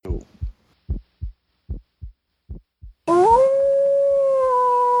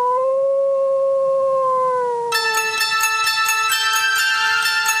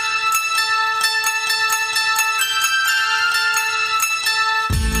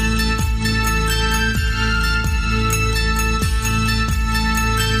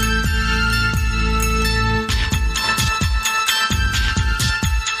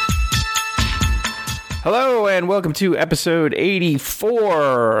welcome to episode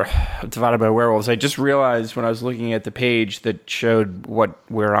 84 of Divided by Werewolves. I just realized when I was looking at the page that showed what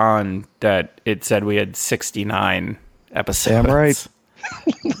we're on that it said we had 69 episodes. Damn right.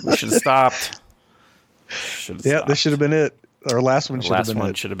 We should have stopped. This should have been it. Our last one should have been it. Last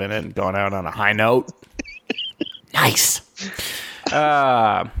one should have been it and gone out on a high note. Nice.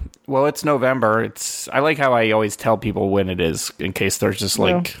 Well, it's November. I like how I always tell people when it is in case there's just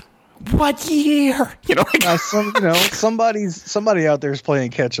like... What year? Somebody out there is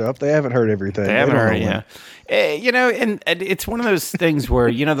playing catch up. They haven't heard everything. They haven't heard it. And it's one of those things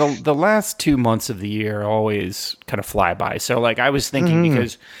where the last 2 months of the year always kind of fly by. So like I was thinking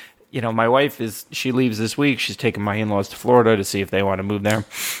because my wife she leaves this week. She's taking my in-laws to Florida to see if they want to move there.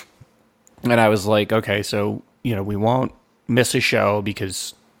 And I was like, okay, so we won't miss a show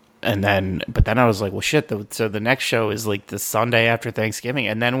because. But then I was like, well, shit. So the next show is like the Sunday after Thanksgiving.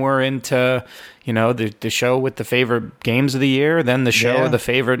 And then we're into, the show with the favorite games of the year. Then the show of the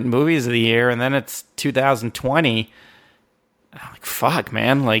favorite movies of the year. And then it's 2020. I'm like, fuck,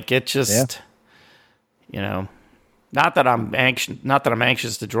 man. Like it just, not that I'm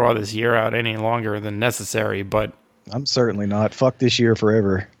anxious to draw this year out any longer than necessary, but I'm certainly not. Fuck this year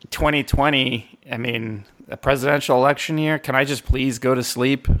forever. 2020. I mean, a presidential election year, can I just please go to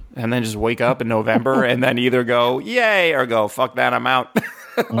sleep and then just wake up in November and then either go, yay, or go, fuck that, I'm out.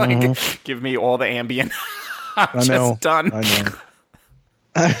 Give me all the Ambien. I'm just done. I know.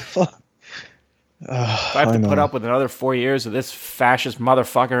 If I have to put up with another 4 years of this fascist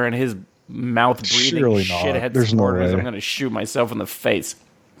motherfucker and his mouth-breathing shithead supporters, I'm going to shoot myself in the face.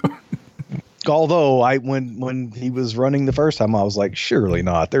 Although when he was running the first time, I was like, surely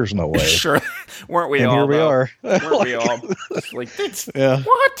not. There's no way. Sure, weren't we and all? Here we are. Weren't we all? Just like,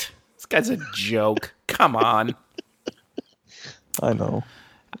 what? This guy's a joke. Come on. I know.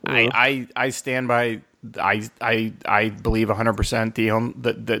 I stand by. I believe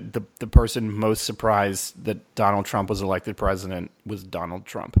 100% the person most surprised that Donald Trump was elected president was Donald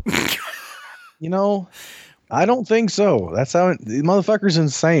Trump. I don't think so. That's how the motherfucker's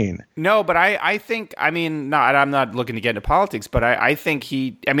insane. No, but I think, I'm not looking to get into politics, but I think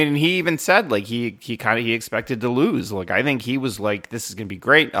he even said like he expected to lose. Like, I think he was like, this is going to be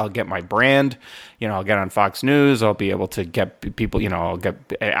great. I'll get my brand, I'll get on Fox News. I'll be able to get people,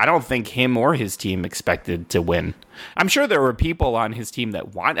 I don't think him or his team expected to win. I'm sure there were people on his team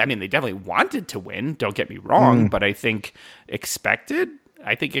that they definitely wanted to win. Don't get me wrong, but I think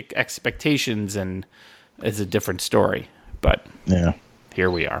expectations and it's a different story, but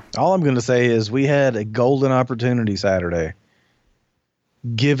here we are. All I'm going to say is we had a golden opportunity Saturday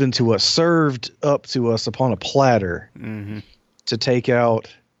given to us, served up to us upon a platter to take out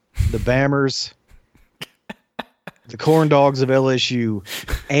the Bammers, the Corn Dogs of LSU,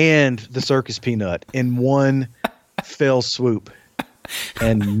 and the Circus Peanut in one fell swoop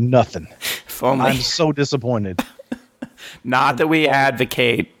and nothing. I'm so disappointed. Not that we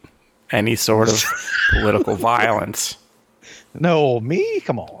advocate any sort of political violence. No, me?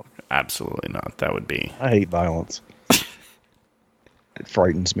 Come on. Absolutely not. That would be... I hate violence. It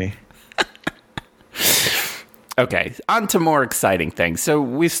frightens me. Okay, on to more exciting things. So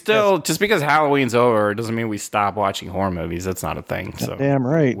we still... Just because Halloween's over doesn't mean we stop watching horror movies. That's not a thing. So damn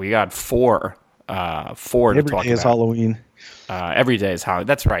right. We got four to talk about. Every day is Halloween. Every day is Halloween.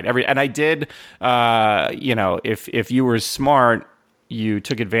 That's right. And I did... if you were smart... You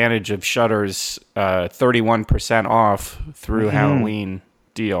took advantage of Shudder's 31% off through Halloween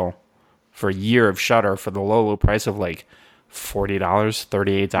deal for a year of Shudder for the low price of like $40,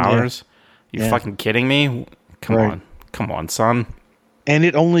 $38. You fucking kidding me? Come on, son. And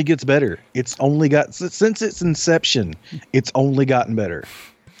it only gets better. It's only got since its inception. It's only gotten better.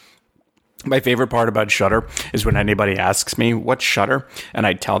 My favorite part about Shudder is when anybody asks me what's Shudder, and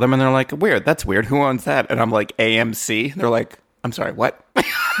I tell them, and they're like, "Weird, that's weird. Who owns that?" And I'm like, "AMC." They're like, I'm sorry, what?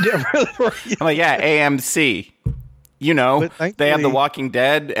 Yeah, really? I'm like, yeah, AMC. They have The Walking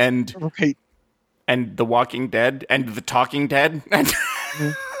Dead and The Walking Dead and The Talking Dead.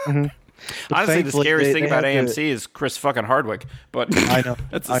 Honestly, the scariest thing about AMC is Chris fucking Hardwick, but I know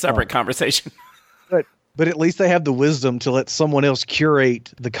that's a separate conversation. But at least they have the wisdom to let someone else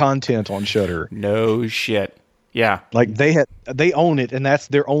curate the content on Shudder. No shit. Yeah, like they own it, and that's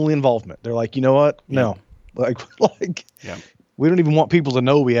their only involvement. They're like, you know what? No, yeah. We don't even want people to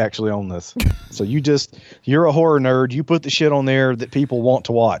know we actually own this. So you're a horror nerd. You put the shit on there that people want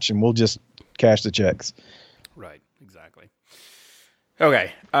to watch, and we'll just cash the checks. Right. Exactly.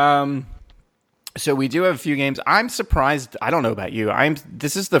 Okay. So we do have a few games. I'm surprised. I don't know about you.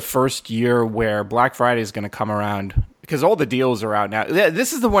 This is the first year where Black Friday is going to come around because all the deals are out now.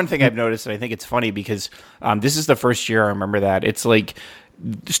 This is the one thing I've noticed, and I think it's funny because this is the first year I remember that. It's like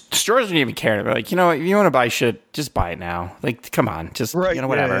stores don't even care. They're like, if you want to buy shit, just buy it now. Like, come on, just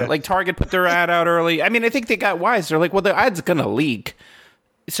whatever. Yeah. Like Target put their ad out early. I mean, I think they got wise. They're like, well, the ad's gonna leak,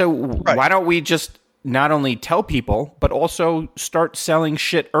 so why don't we just not only tell people but also start selling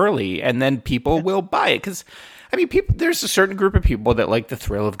shit early, and then people will buy it? Because I mean, there's a certain group of people that like the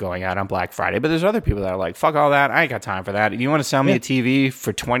thrill of going out on Black Friday, but there's other people that are like, fuck all that. I ain't got time for that. If you want to sell me a TV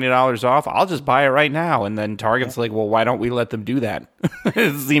for $20 off, I'll just buy it right now. And then Target's like, well, why don't we let them do that?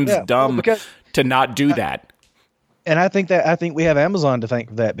 It seems dumb to not do that. And I think we have Amazon to thank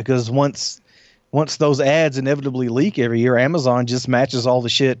for that, because once those ads inevitably leak every year, Amazon just matches all the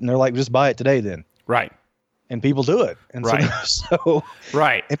shit and they're like, just buy it today then. Right. And people do it. And so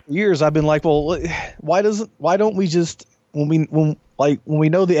right. And for years I've been like, well, why don't we just, when we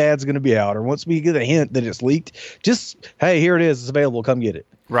know the ad's going to be out, or once we get a hint that it's leaked, just, hey, here it is, it's available, come get it.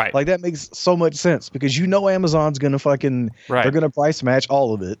 Right. Like, that makes so much sense, because Amazon's going to they're going to price match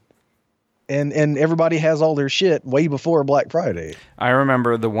all of it. And everybody has all their shit way before Black Friday. I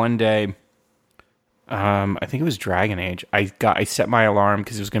remember the one day, I think it was Dragon Age. I set my alarm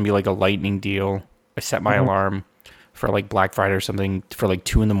because it was going to be like a lightning deal. I set my alarm for like Black Friday or something for like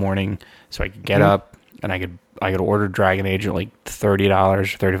 2 a.m. so I could get up and I could order Dragon Age at like $30,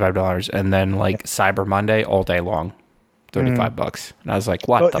 $35, and then like Cyber Monday all day long, $35. And I was like,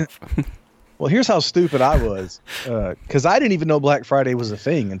 what the? Well, here's how stupid I was, because I didn't even know Black Friday was a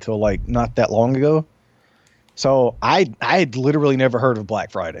thing until like not that long ago. So I had literally never heard of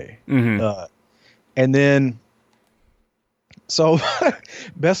Black Friday, and then. So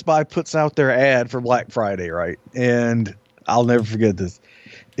Best Buy puts out their ad for Black Friday, right? And I'll never forget this.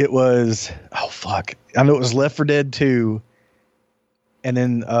 It was, I know it was Left 4 Dead 2 and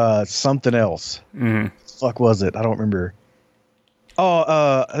then something else. Fuck was it? I don't remember.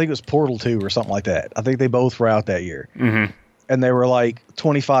 I think it was Portal 2 or something like that. I think they both were out that year. And they were like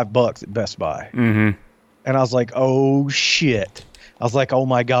 $25 at Best Buy. And I was like, oh shit. I was like, oh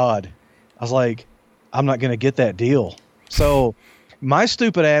my God. I was like, I'm not going to get that deal. So my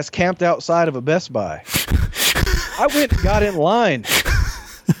stupid ass camped outside of a Best Buy. I went and got in line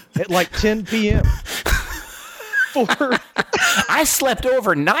at like 10 p.m. I slept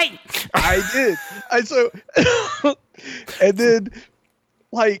overnight. I did. And then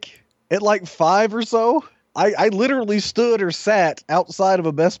like at like 5 or so, I literally stood or sat outside of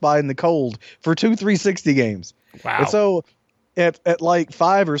a Best Buy in the cold for 2 360 games. Wow. And so at like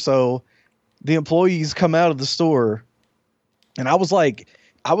 5 or so, the employees come out of the store. And I was like,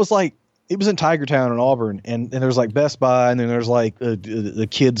 it was in Tigertown in Auburn, and there's like Best Buy, and then there's like the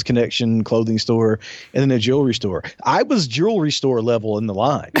Kids Connection clothing store, and then a jewelry store. I was jewelry store level in the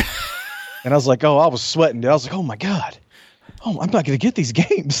line, and I was like, I was sweating. I was like, oh my God, I'm not going to get these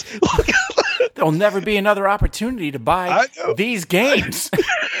games. There'll never be another opportunity to buy these games.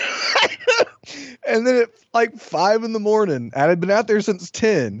 And then at like 5 a.m, and I'd been out there since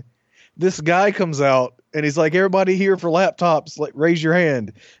 10. This guy comes out. And he's like, everybody here for laptops, like, raise your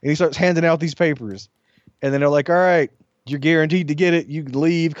hand. And he starts handing out these papers. And then they're like, all right, you're guaranteed to get it. You can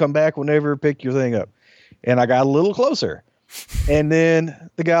leave, come back whenever, pick your thing up. And I got a little closer. And then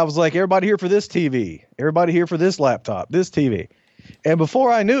the guy was like, everybody here for this TV. Everybody here for this laptop, this TV. And before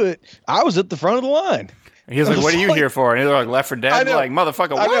I knew it, I was at the front of the line. And he was like, what are you here for? And they're like, Left 4 Dead? I know. Like,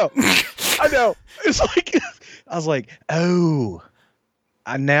 motherfucker, what? I know. It's like, I was like, oh,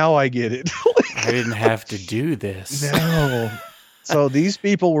 now I get it. I didn't have to do this. No. So these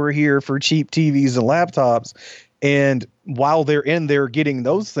people were here for cheap TVs and laptops, and while they're in there getting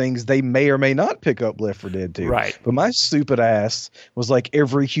those things, they may or may not pick up Left 4 Dead 2. Right. But my stupid ass was like,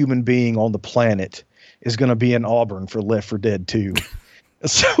 every human being on the planet is going to be in Auburn for Left 4 Dead 2.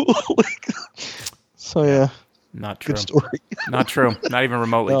 So yeah. Not true. Good story. Not true. Not even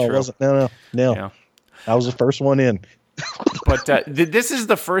remotely true. It wasn't. No. Yeah. I was the first one in. But this is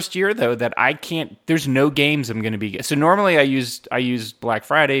the first year though that I can't. There's no games I'm going to be. So normally I use Black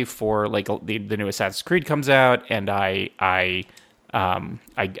Friday for like the new Assassin's Creed comes out, and I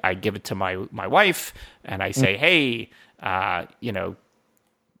give it to my wife, and I say, hey,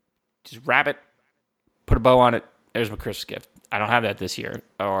 just wrap it, put a bow on it. There's my Christmas gift. I don't have that this year.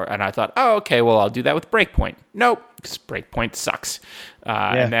 And I thought, oh, okay, well, I'll do that with Breakpoint. Nope, because Breakpoint sucks.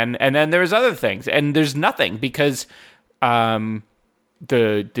 And then there's other things, and there's nothing because the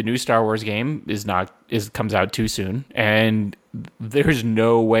new Star Wars game comes out too soon, and there's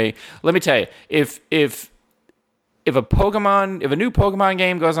no way. Let me tell you, if a new Pokemon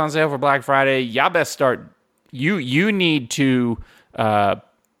game goes on sale for Black Friday, y'all best start. You need to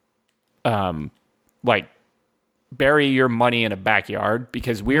bury your money in a backyard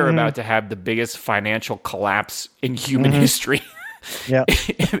because we are about to have the biggest financial collapse in human history. Yeah.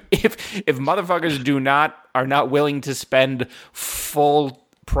 if motherfuckers are not willing to spend full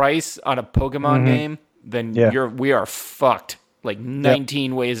price on a Pokemon game, then we are fucked. Like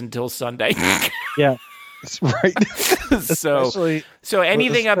 19 ways until Sunday. Yeah. That's right. so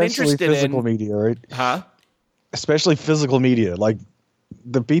anything I'm interested in physical media, right? Huh? Especially physical media. Like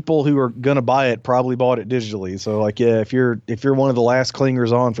the people who are gonna buy it probably bought it digitally. So like if you're one of the last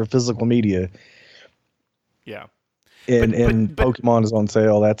clingers on for physical media, yeah. And Pokemon is on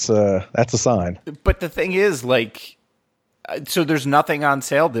sale, that's a sign. But the thing is, like, so there's nothing on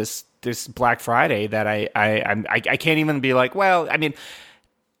sale this Black Friday that I can't even be like, well, I mean,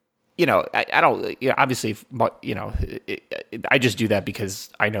 you know, I don't, you know, obviously, you know, I just do that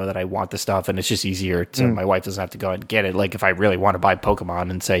because I know that I want the stuff and it's just easier so my wife doesn't have to go and get it. Like if I really want to buy Pokemon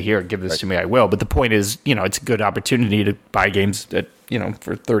and say, here, give this to me, I will. But the point is, you know, it's a good opportunity to buy games that, you know,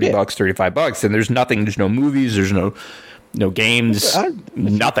 for $30, $35. And there's no movies, there's no games,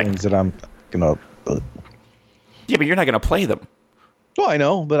 nothing. Things that I'm going to. Yeah, but you're not going to play them. Well, I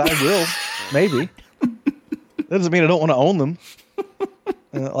know, but I will. Maybe. That doesn't mean I don't want to own them.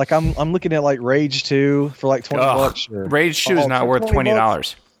 Like I'm looking at like Rage 2 for like $20. Sure. Rage 2 is not worth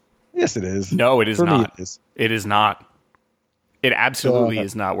 $20. Yes, it is. No, it is for not. Me, it is. It is not. It absolutely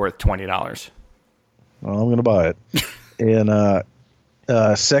is not worth $20. Well, I'm going to buy it. And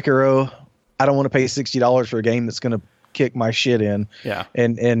Sekiro, I don't want to pay $60 for a game that's going to kick my shit in. Yeah.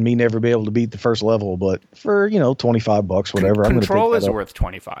 And me never be able to beat the first level, but for, you know, $25, whatever. Control is worth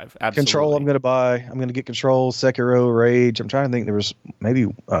 $25. Absolutely. Control I'm going to buy. I'm going to get Control, Sekiro, Rage. I'm trying to think there was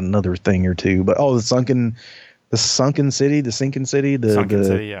maybe another thing or two, but the Sunken City,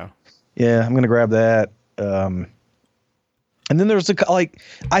 yeah. Yeah, I'm going to grab that. And then there's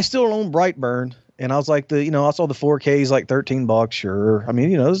I still own Brightburn. And I was like, I saw the 4K is like $13. Sure. I mean,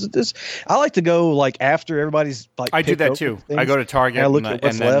 you know, this I like to go like after everybody's like. I do that too. I go to Target and I look at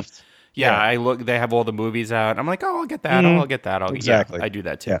what's left. Yeah, I look. They have all the movies out. I'm like, I'll get that. I'll get that. Exactly. Yeah, I do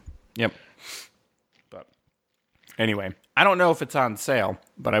that too. Yeah. Yep. But anyway, I don't know if it's on sale,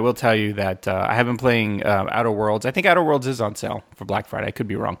 but I will tell you that I have been playing Outer Worlds. I think Outer Worlds is on sale for Black Friday. I could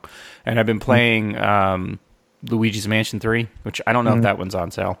be wrong. And I've been playing. Luigi's Mansion 3, which I don't know if that one's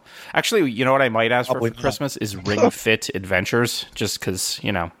on sale. Actually, you know what I might ask for Christmas is Ring Fit Adventures, just because,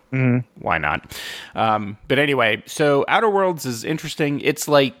 you know, why not? But anyway, so Outer Worlds is interesting. It's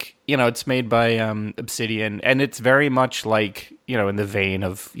like, you know, it's made by Obsidian, and it's very much like, you know, in the vein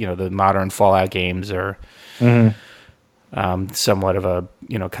of, you know, the modern Fallout games or somewhat of a,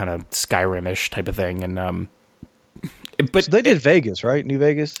 you know, kind of Skyrim-ish type of thing. And but so they did Vegas, right? New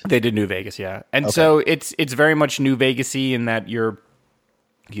Vegas? They did New Vegas, yeah. And so it's very much New Vegas-y in that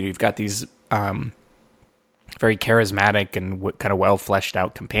you've got these very charismatic and kind of well fleshed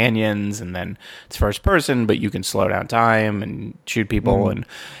out companions, and then it's first person, but you can slow down time and shoot people, and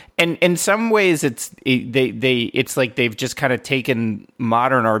in some ways it's like they've just kind of taken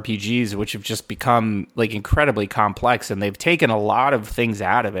modern RPGs, which have just become like incredibly complex, and they've taken a lot of things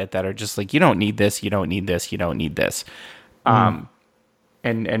out of it that are just like, you don't need this, you don't need this, you don't need this. And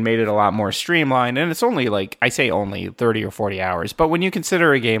made it a lot more streamlined. And it's only like, I say only 30 or 40 hours. But when you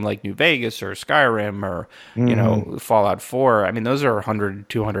consider a game like New Vegas or Skyrim or, you know, Fallout 4, I mean, those are 100,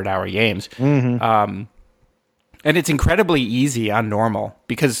 200-hour games. And it's incredibly easy on normal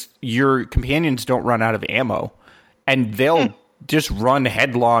because your companions don't run out of ammo. And they'll just run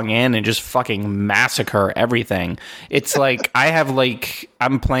headlong in and just fucking massacre everything. It's like,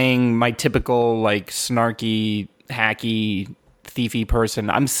 I'm playing my typical, like, snarky, hacky, thiefy person.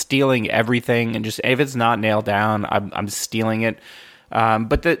 I'm stealing everything, and just if it's not nailed down, I'm stealing it.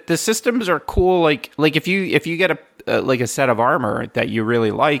 But the systems are cool. Like if you get a set of armor that you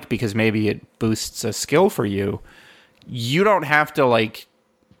really like because maybe it boosts a skill for you, you don't have to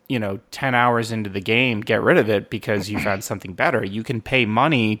 10 hours into the game get rid of it because you found something better. You can pay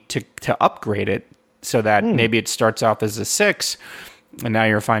money to upgrade it so that maybe it starts off as a 6. And now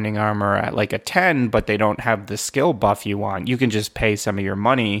you're finding armor at like a 10, but they don't have the skill buff you want. You can just pay some of your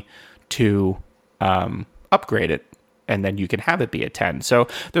money to upgrade it, and then you can have it be a 10. So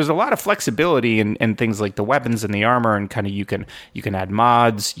there's a lot of flexibility in things like the weapons and the armor, and kind of you can add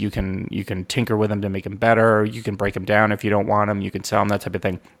mods, you can tinker with them to make them better, you can break them down if you don't want them, you can sell them, that type of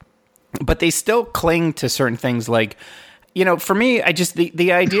thing. But they still cling to certain things like, you know, for me, I just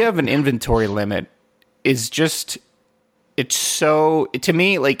the idea of an inventory limit is just. It's so, to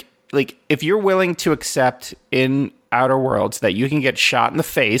me, like if you're willing to accept in Outer Worlds that you can get shot in the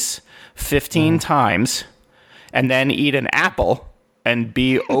face 15 times and then eat an apple and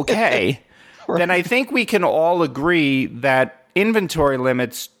be okay, then I think we can all agree that inventory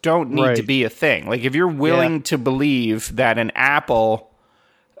limits don't need to be a thing. Like, if you're willing to believe that an apple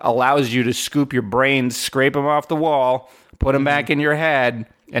allows you to scoop your brains, scrape them off the wall, put them back in your head,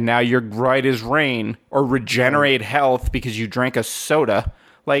 and now you're right as rain, or regenerate health because you drank a soda,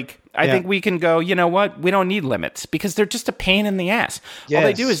 like, I think we can go, you know what? We don't need limits because they're just a pain in the ass. Yes. All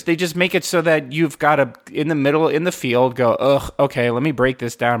they do is they just make it so that you've got to, in the middle, in the field, go, ugh, okay, let me break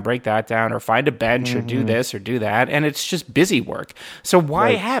this down, break that down, or find a bench, or do this, or do that. And it's just busy work. So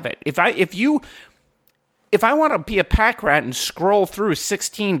why have it? If I want to be a pack rat and scroll through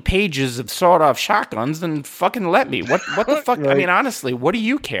 16 pages of sawed-off shotguns, then fucking let me. What the fuck? I mean, honestly, what do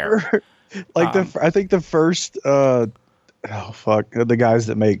you care? Like, I think the first... the guys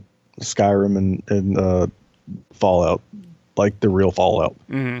that make Skyrim and Fallout, like the real Fallout,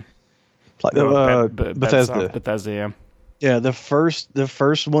 like Bethesda, yeah. The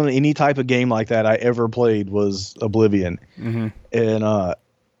first one, any type of game like that I ever played was Oblivion, and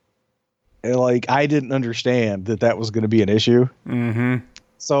like I didn't understand that was going to be an issue.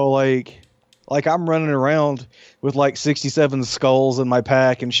 So like I'm running around with like 67 skulls in my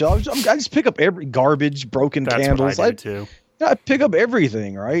pack and shit. I just pick up every garbage, broken candles. What I do too. I pick up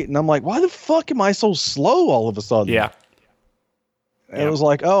everything, right? And I'm like, why the fuck am I so slow all of a sudden? Yeah. And it was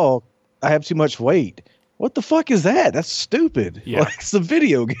like, oh, I have too much weight. What the fuck is that? That's stupid. Yeah. Like, it's a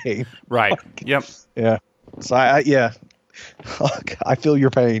video game. Right. Like, yep. Yeah. So I feel your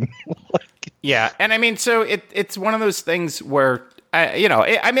pain. Yeah. And I mean, so it's one of those things where,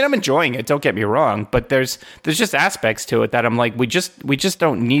 I'm enjoying it. Don't get me wrong, but there's just aspects to it that I'm like, we just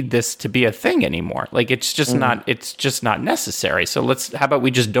don't need this to be a thing anymore. Like, it's just not necessary. So how about we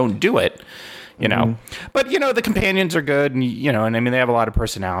just don't do it? You know, but the companions are good, and and I mean they have a lot of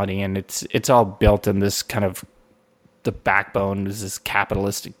personality, and it's all built in this kind of, the backbone is this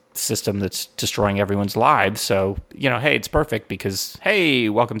capitalistic system that's destroying everyone's lives. So hey, it's perfect because hey,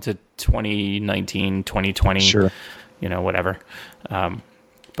 welcome to 2019, 2020. Sure. Whatever. And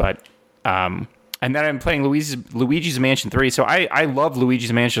then I'm playing Luigi's Mansion 3. So I love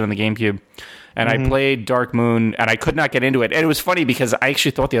Luigi's Mansion on the GameCube. And I played Dark Moon, and I could not get into it. And it was funny because I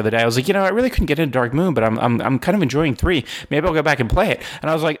actually thought the other day, I was like, I really couldn't get into Dark Moon, but I'm kind of enjoying 3. Maybe I'll go back and play it.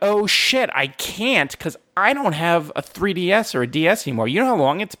 And I was like, oh shit, I can't because I don't have a 3DS or a DS anymore. You know how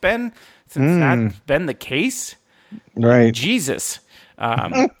long it's been since that's been the case? Right. Jesus.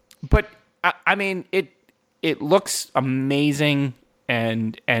 But I mean, it looks amazing,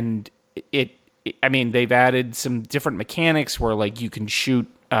 and I mean, they've added some different mechanics where like you can shoot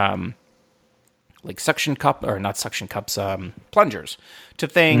like plungers to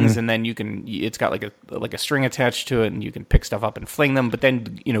things, and then it's got like a string attached to it, and you can pick stuff up and fling them. But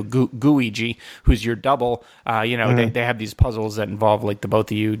then Gooigi, who's your double, they have these puzzles that involve like the both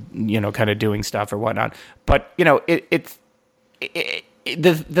of you, kind of doing stuff or whatnot. But it's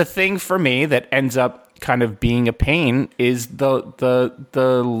the thing for me that ends up kind of being a pain is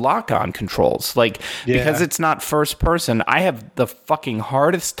the lock-on controls. Like, because it's not first person, I have the fucking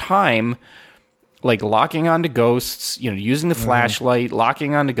hardest time like locking onto ghosts, using the flashlight,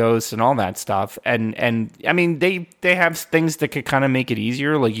 locking onto ghosts and all that stuff. And I mean, they have things that could kind of make it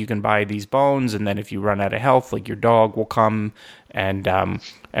easier. Like you can buy these bones, and then if you run out of health, like your dog will come and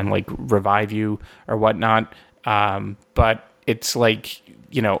like revive you or whatnot. But it's like,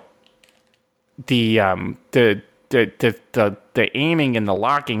 the aiming and the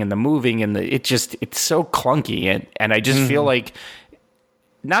locking and the moving and it's so clunky, and I just feel like,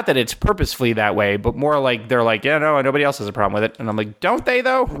 not that it's purposefully that way, but more like they're like, yeah, no, nobody else has a problem with it, and I'm like, don't they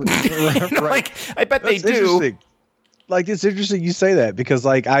though? Like, I bet they do. Like, it's interesting you say that because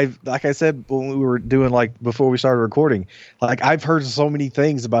like I said when we were doing like before we started recording, like I've heard so many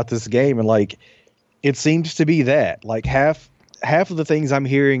things about this game, and like it seems to be that like half of the things I'm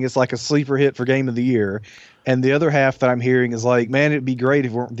hearing is like a sleeper hit for game of the year, and the other half that I'm hearing is like, man, it'd be great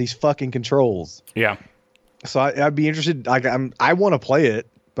if it weren't these fucking controls. Yeah. So I'd be interested. Like I want to play it,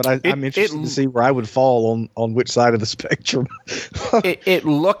 but I'm interested to see where I would fall on which side of the spectrum. It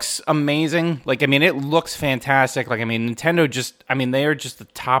looks amazing. Like, I mean, it looks fantastic. Like, I mean, Nintendo they are just the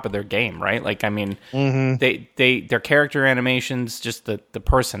top of their game, right? Like, I mean, their character animations, just the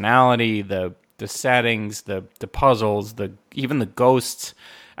personality, the settings, the puzzles, even the ghosts.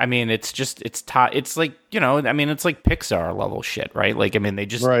 I mean, it's like, I mean, it's like Pixar level shit, right? Like, I mean, they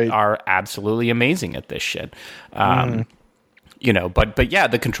just are absolutely amazing at this shit. But yeah,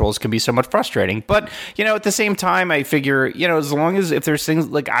 the controls can be somewhat frustrating. But, at the same time, I figure, as long as if there's things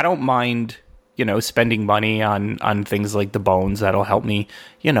like, I don't mind, spending money on things like the bones that'll help me,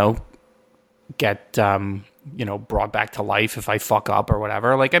 get brought back to life if I fuck up or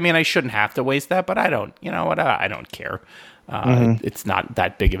whatever. Like, I mean, I shouldn't have to waste that, but I don't, I don't care. It's not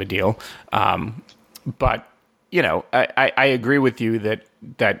that big of a deal. But I agree with you that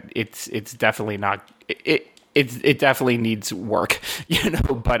it's definitely not, it definitely needs work,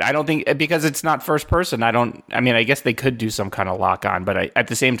 but I don't think, because it's not first person. I guess they could do some kind of lock on, but at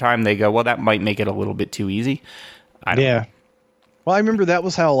the same time they go, well, that might make it a little bit too easy. I don't know. Well, I remember that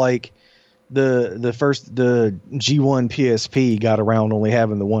was how like the G1 PSP got around only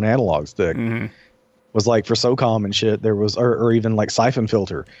having the one analog stick. Was like for SOCOM and shit. There was, or even like Siphon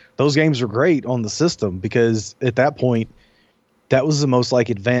Filter. Those games were great on the system because at that point, that was the most like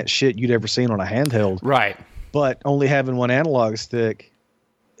advanced shit you'd ever seen on a handheld. Right. But only having one analog stick,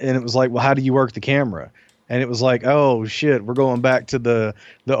 and it was like, well, how do you work the camera? And it was like, oh shit, we're going back to the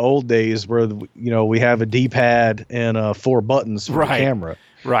old days where we have a D-pad and 4 buttons for the camera.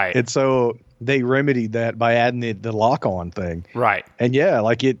 Right. And so they remedied that by adding the lock-on thing. Right. And yeah,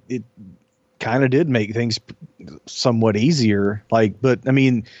 like it kind of did make things somewhat easier. Like, but I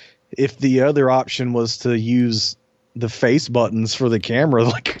mean, if the other option was to use the face buttons for the camera,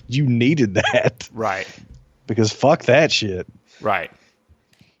 like you needed that. Right. Because fuck that shit. Right.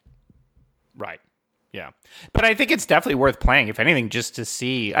 Yeah. But I think it's definitely worth playing, if anything, just to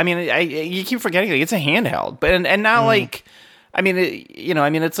see. I mean, you keep forgetting, like, it's a handheld, but and now like, I mean,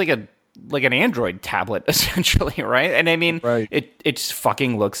 it's like an Android tablet essentially, right? And I mean, it just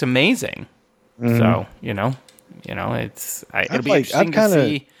fucking looks amazing. So it'll be interesting to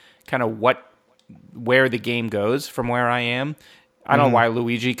see kind of where the game goes from where I am. I don't know why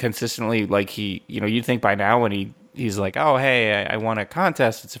Luigi consistently, like, you'd think by now when he's like, oh, hey, I won a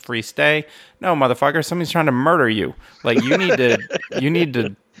contest, it's a free stay. No, motherfucker, somebody's trying to murder you. Like, you need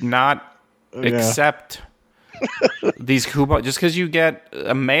to not accept these coupons. Just because you get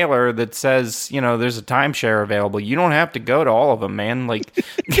a mailer that says, there's a timeshare available, you don't have to go to all of them, man. Like,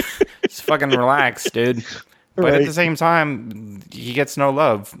 just fucking relax, dude. But at the same time, he gets no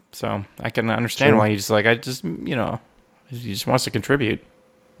love. So I can understand why he's like, he just wants to contribute.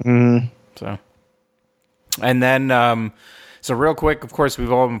 So, and then, so real quick, of course,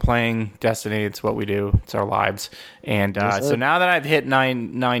 we've all been playing Destiny. It's what we do. It's our lives. And so now that I've hit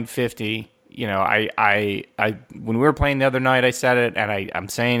 950, I when we were playing the other night, I said it, and I'm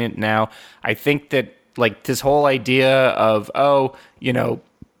saying it now. I think that, like, this whole idea of,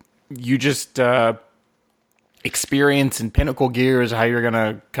 you just experience in Pinnacle Gear is how you're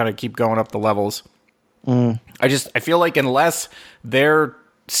gonna kind of keep going up the levels. I feel like unless their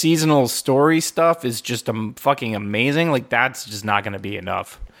seasonal story stuff is just fucking amazing, like, that's just not going to be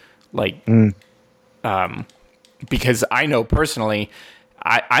enough. Like, because I know personally,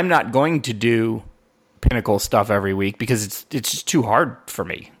 I'm not going to do Pinnacle stuff every week because it's just too hard for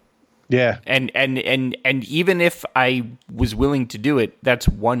me. Yeah. And even if I was willing to do it, that's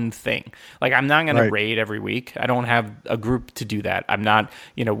one thing. Like, I'm not going to raid every week. I don't have a group to do that. I'm not,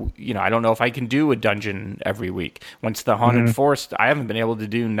 I don't know if I can do a dungeon every week. Once the Haunted Forest, I haven't been able to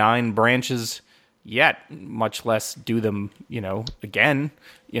do 9 branches yet, much less do them, again,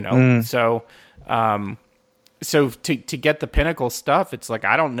 So to get the Pinnacle stuff, it's like,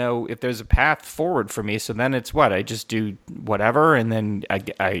 I don't know if there's a path forward for me. So then it's what? I just do whatever, and then I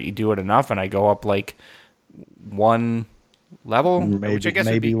do it enough, and I go up like one level, which I guess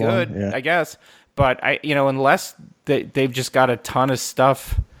would be good, I guess. But unless they've just got a ton of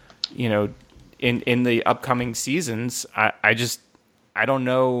stuff, in the upcoming seasons, I don't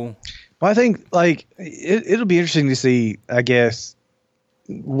know. Well, I think, like, it'll be interesting to see, I guess,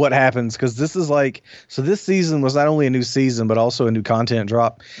 what happens, because this is like, so this season was not only a new season but also a new content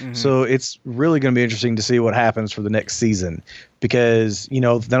drop. So it's really going to be interesting to see what happens for the next season, because I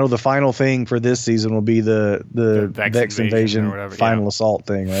know the final thing for this season will be the Vex Invasion whatever, final assault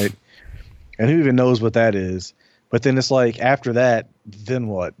thing, right? And who even knows what that is. But then it's like, after that, then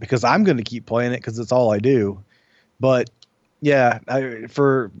what? Because I'm going to keep playing it because it's all I do. But yeah,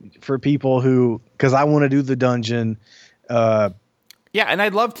 for people who, because I want to do the dungeon, yeah, and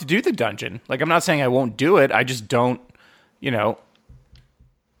I'd love to do the dungeon. Like, I'm not saying I won't do it. I just don't, and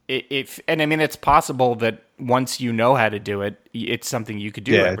I mean, it's possible that once you know how to do it, it's something you could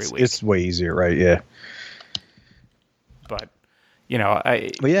do every week. It's way easier, right? Yeah. But, I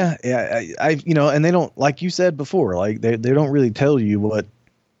and they don't, like you said before, like they don't really tell you what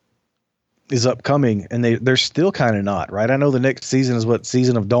is upcoming, and they're still kind of not, right? I know the next season is what,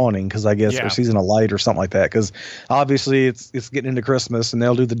 Season of Dawning, because I guess or Season of Light or something like that, because obviously it's getting into Christmas and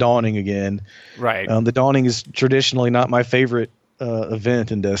they'll do the Dawning again, right? The Dawning is traditionally not my favorite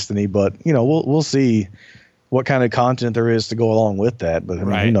event in Destiny, but we'll see what kind of content there is to go along with that. But I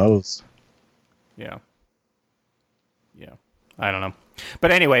mean, who knows? Yeah. I don't know.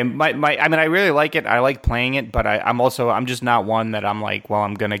 But anyway, I mean, I really like it. I like playing it, but I'm just not one that I'm like, well,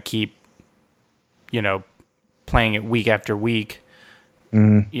 I'm going to keep, playing it week after week,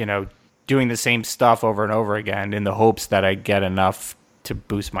 doing the same stuff over and over again in the hopes that I get enough to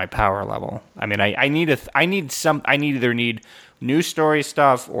boost my power level. I mean, I either need new story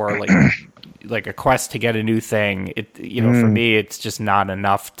stuff or like a quest to get a new thing. For me, it's just not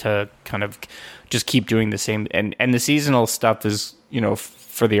enough to kind of just keep doing the same. And the seasonal stuff is,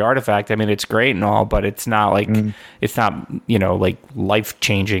 for the artifact, I mean, it's great and all, but it's not like, it's not, like life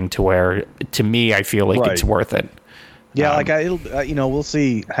changing to where, to me, I feel like it's worth it. Yeah. We'll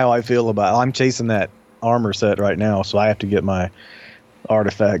see how I feel about it. I'm chasing that armor set right now, so I have to get my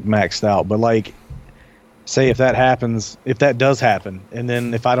artifact maxed out. But like, say if that does happen, and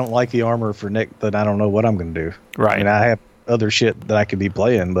then if I don't like the armor for Nick, then I don't know what I'm going to do. Right. I mean, I have other shit that I could be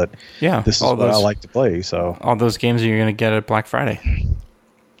playing, but this is what I like to play. So all those games you're going to get at Black Friday.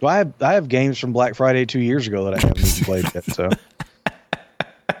 Well, I have games from Black Friday 2 years ago that I haven't even played yet. So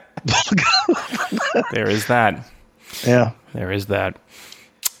there is that. Yeah, there is that.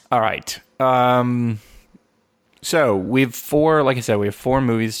 All right. So we have four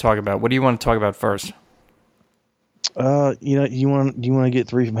movies to talk about. What do you want to talk about first? You want to get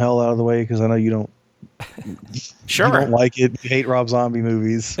Three from Hell out of the way, because I know you don't. Sure. You don't like it. You hate Rob Zombie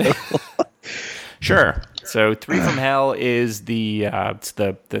movies. So. Sure. So Three from Hell is it's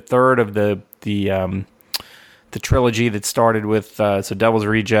the third of the trilogy that started with Devil's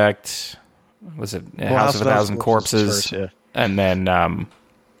Reject. Was it House of a Thousand Corpses? First, yeah. And then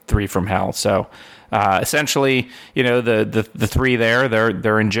Three from Hell. So essentially, the three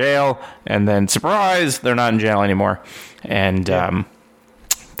they're in jail, and then surprise, they're not in jail anymore, and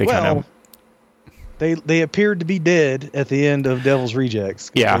They appeared to be dead at the end of Devil's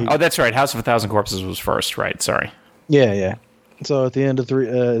Rejects. Yeah. That's right. House of a Thousand Corpses was first, right? Sorry. Yeah. So at the end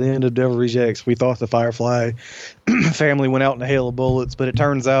of Devil's Rejects, we thought the Firefly family went out in a hail of bullets, but it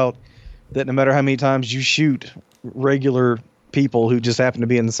turns out that no matter how many times you shoot regular people who just happen to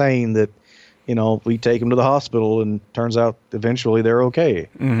be insane, that we take them to the hospital, and turns out eventually they're okay.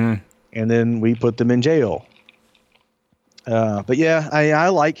 Mm-hmm. And then we put them in jail. But yeah, I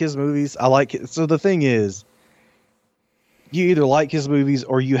like his movies. I like it. So the thing is, you either like his movies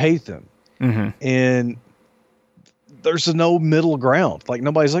or you hate them. Mm-hmm. And there's no middle ground. Like,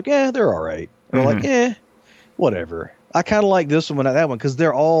 nobody's like, yeah, they're all right. Or like, yeah, whatever. I kind of like this one and that one, because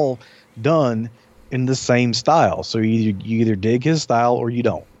they're all done in the same style. So you either dig his style or you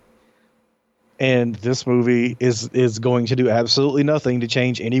don't. And this movie is going to do absolutely nothing to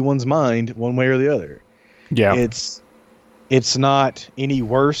change anyone's mind one way or the other. Yeah. It's not any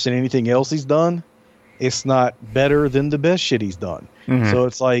worse than anything else he's done. It's not better than the best shit he's done. Mm-hmm. So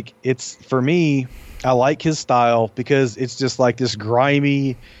it's like, for me, I like his style because it's just like this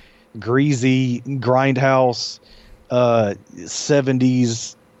grimy, greasy, grindhouse,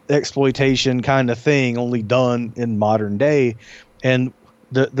 70s exploitation kind of thing, only done in modern day. And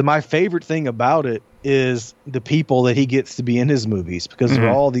my favorite thing about it is the people that he gets to be in his movies, because they're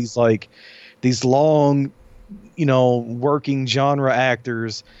all these long, working genre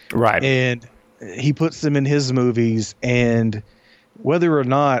actors. Right. And he puts them in his movies, and whether or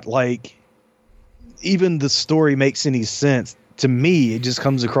not, like, even the story makes any sense, to me, it just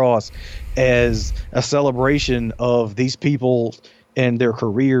comes across as a celebration of these people and their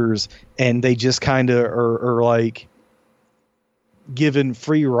careers, and they just kind of are like given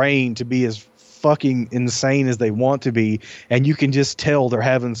free reign to be as fucking insane as they want to be, and you can just tell they're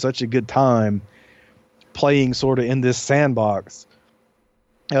having such a good time playing sort of in this sandbox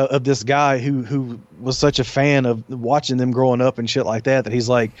of this guy who was such a fan of watching them growing up and shit like that he's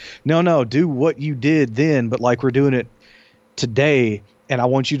like, no, do what you did then, but like, we're doing it today, and I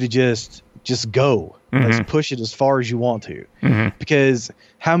want you to just go. Let's push it as far as you want to. Because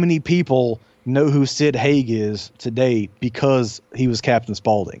how many people know who Sid Haig is today because he was Captain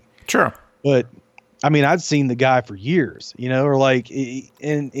Spaulding? Sure. But I mean, I'd seen the guy for years, or like,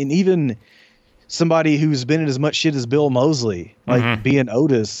 and even somebody who's been in as much shit as Bill Moseley, like being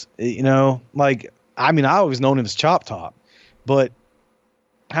Otis, like, I mean, I always known him as Chop Top, but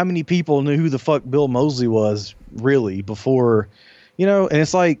how many people knew who the fuck Bill Moseley was really before, and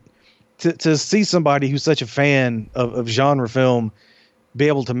it's like to see somebody who's such a fan of genre film be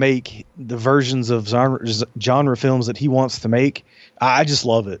able to make the versions of genre films that he wants to make. I just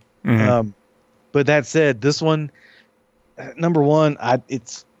love it. But that said, this one, number one,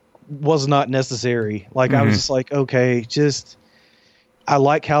 it was not necessary. Like, I was just like, okay, I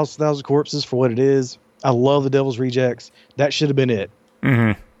like House of a Thousand Corpses for what it is. I love the Devil's Rejects. That should have been it.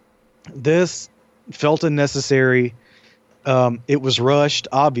 This felt unnecessary. It was rushed,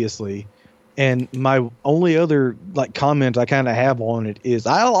 obviously. And my only other like comment I kind of have on it is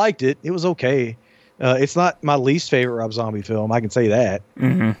I liked it. It was okay. It's not my least favorite Rob Zombie film. I can say that.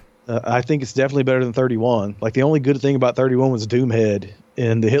 Mm-hmm. I think it's definitely better than 31. Like the only good thing about 31 was Doomhead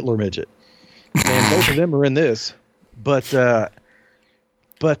and the Hitler midget, and both of them are in this. But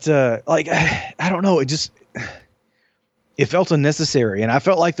like I don't know. It felt unnecessary, and I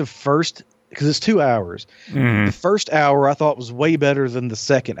felt like the first. Because it's 2 hours. Mm. The first hour I thought was way better than the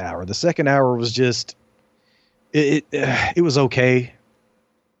second hour. The second hour was just it was okay.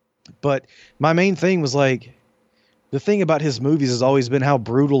 But my main thing was like the thing about his movies has always been how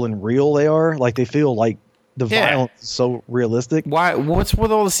brutal and real they are. Like they feel like the violence is so realistic. Why? What's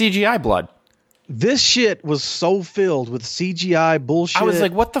with all the CGI blood? This shit was so filled with CGI bullshit. I was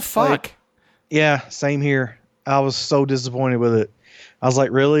like, what the fuck? Like, yeah, same here. I was so disappointed with it. I was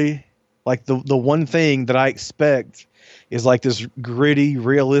like, really? Like the one thing that I expect is like this gritty,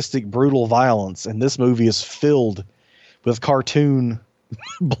 realistic, brutal violence, and this movie is filled with cartoon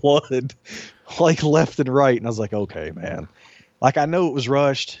blood, like left and right. And I was like, okay, man. Like I know it was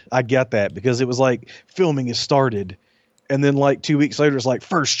rushed. I get that because it was like filming has started, and then like 2 weeks later, it's like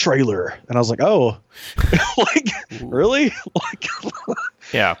first trailer, and I was like, oh, like really? Like,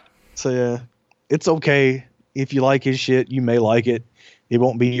 yeah. So yeah, it's okay if you like his shit. You may like it. It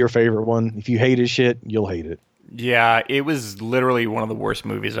won't be your favorite one. If you hate his shit, you'll hate it. Yeah, it was literally one of the worst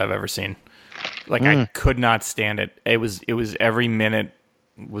movies I've ever seen. Like I could not stand it. It was every minute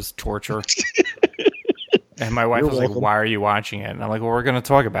was torture. And my wife was like, "Why are you watching it?" And I'm like, "Well, we're going to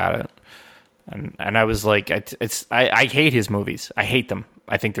talk about it." And I was like, I hate his movies. I hate them.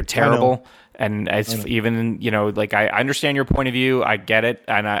 I think they're terrible. And as even, like I understand your point of view. I get it.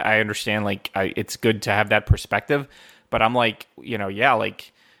 And I understand like it's good to have that perspective. But I'm like,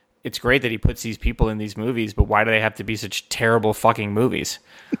 like it's great that he puts these people in these movies, but why do they have to be such terrible fucking movies?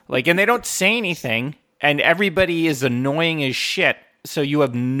 Like, and they don't say anything, and everybody is annoying as shit. So you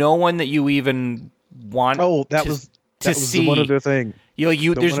have no one that you even want. Oh, that was see. The one other thing.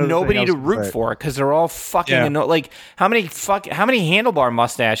 There's nobody to root for because they're all fucking like how many handlebar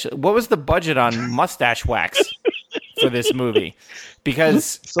mustache? What was the budget on mustache wax for this movie?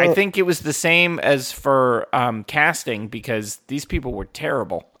 Because I think it was the same as for casting because these people were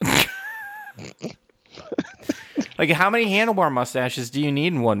terrible. Like how many handlebar mustaches do you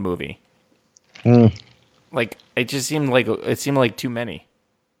need in one movie? Like it just seemed like too many.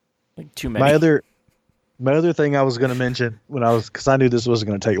 Like too many. My other thing I was going to mention because I knew this wasn't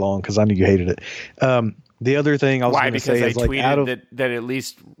going to take long because I knew you hated it. The other thing I was going to say is like that at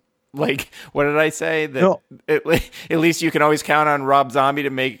least like what did I say that at least you can always count on Rob Zombie to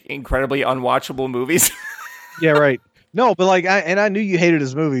make incredibly unwatchable movies. Yeah, right. No, but like I knew you hated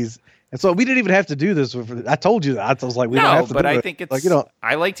his movies. And so we didn't even have to do this. I told you that. I was like, we don't have to do it. I think it's like,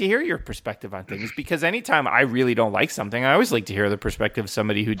 I like to hear your perspective on things because anytime I really don't like something, I always like to hear the perspective of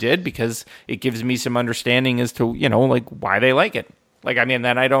somebody who did because it gives me some understanding as to, like why they like it. Like, I mean,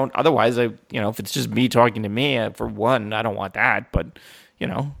 then I don't, otherwise if it's just me talking to me, for one, I don't want that, but.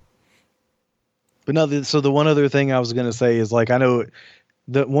 But no, so the one other thing I was going to say is like, I know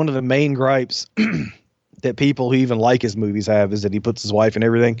that one of the main gripes that people who even like his movies have is that he puts his wife in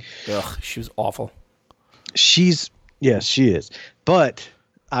everything. Ugh, she was awful. Yes, she is. But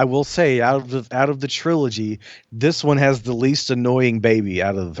I will say out of the trilogy, this one has the least annoying baby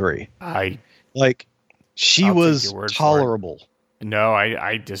out of the three. She was tolerable. No,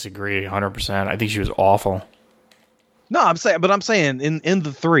 I disagree 100%. I think she was awful. No, I'm saying in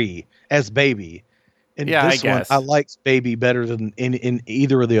the three as baby. In this one, I liked baby better than in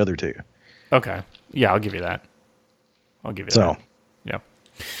either of the other two. Okay. Yeah, I'll give you that. That. Yeah.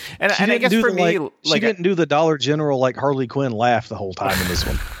 And I guess for me, she didn't do the Dollar General like Harley Quinn laugh the whole time in this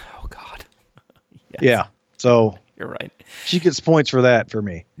one. Oh God. Yes. Yeah. So you're right. She gets points for that for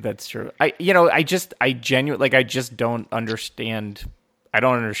me. That's true. I genuinely I just don't understand. I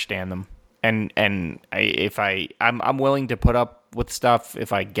don't understand them. And I'm willing to put up with stuff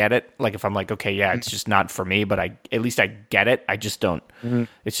if I get it. Like if I'm like, okay, yeah, it's just not for me, but at least I get it. I just don't. Mm-hmm.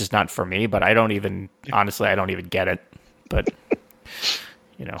 It's just not for me. But I don't even honestly, I don't even get it. But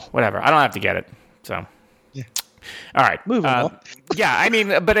whatever. I don't have to get it. So, yeah. All right, moving on. Yeah, I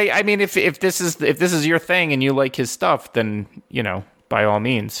mean, but I mean, if this is your thing and you like his stuff, then by all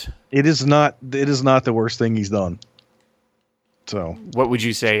means. It is not the worst thing he's done. So, what would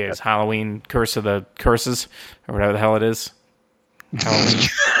you say is Halloween Curse of the Curses or whatever the hell it is? Halloween.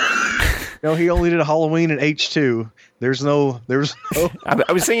 No, he only did a Halloween in H2. There's no.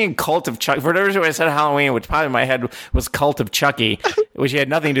 I was thinking Cult of Chucky. For whatever reason, I said Halloween, which probably in my head was Cult of Chucky, which he had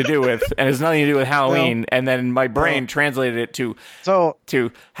nothing to do with, and has nothing to do with Halloween. No. And then my brain translated it to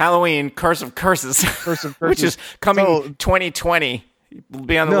Halloween, Curse of Curses, which is coming 2020.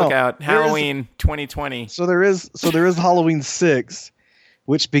 Be on the lookout. Halloween 2020. So there is Halloween 6,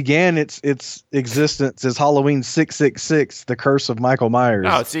 which began its existence as Halloween 666, The Curse of Michael Myers.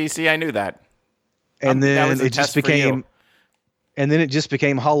 Oh, see, I knew that. And then it just became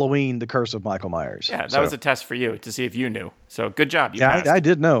Halloween, The Curse of Michael Myers. Yeah, that was a test for you to see if you knew. So good job. You passed. I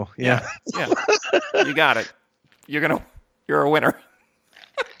did know. Yeah. You got it. You're a winner.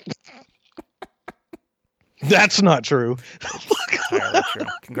 That's not true. Entirely true.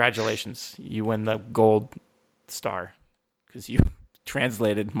 Congratulations. You win the gold star because you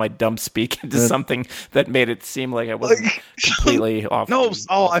translated my dumb speak into something that made it seem like I wasn't completely off. No,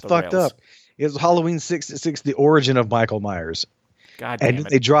 I fucked up. It was Halloween 666, the origin of Michael Myers. God damn it.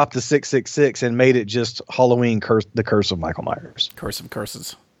 They dropped the 666 and made it just Halloween the Curse of Michael Myers. Curse of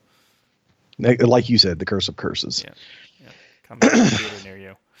Curses. Like you said, the Curse of Curses. Yeah. Coming to a theater near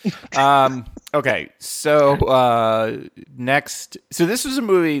you. Okay, so next. So this was a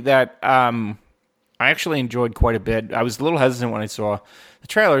movie that I actually enjoyed quite a bit. I was a little hesitant when I saw the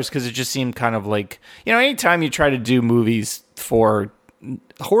trailers because it just seemed kind of like, anytime you try to do movies for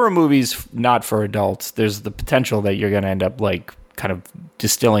horror movies, not for adults, there's the potential that you're going to end up like kind of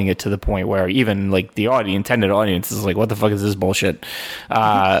distilling it to the point where even like the intended audience is like, what the fuck is this bullshit?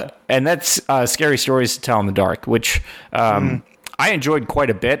 And that's Scary Stories to Tell in the Dark, which I enjoyed quite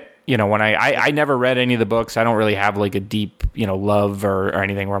a bit. When I never read any of the books, I don't really have like a deep, love or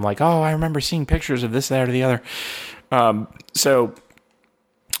anything where I'm like, oh, I remember seeing pictures of this, that, or the other. So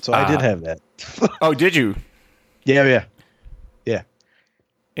I did have that. Oh, did you? Yeah.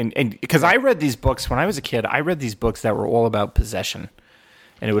 And because I read these books when I was a kid, I read these books that were all about possession,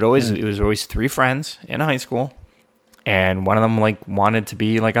 and it was always three friends in high school, and one of them like wanted to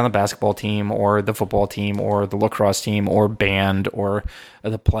be like on the basketball team or the football team or the lacrosse team or band or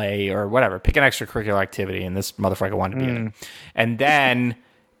the play or whatever, pick an extracurricular activity, and this motherfucker wanted to be in it, and then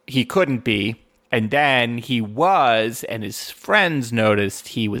he couldn't be. And then he was, and his friends noticed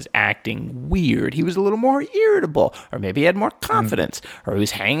he was acting weird. He was a little more irritable, or maybe he had more confidence, or he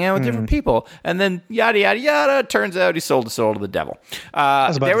was hanging out with different people. And then yada, yada, yada. Turns out he sold his soul to the devil. I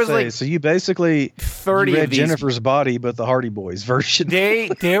was about to say, so you basically 30 read of these. Jennifer's Body, but the Hardy Boys version. I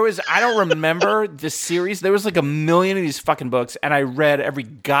don't remember the series. There was like a million of these fucking books, and I read every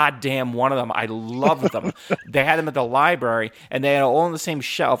goddamn one of them. I loved them. They had them at the library, and they had all on the same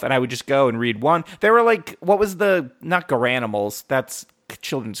shelf, and I would just go and read one. They were like, what was not Garanimals? That's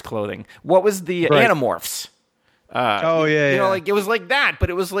children's clothing. What was the Animorphs? Like it was like that, but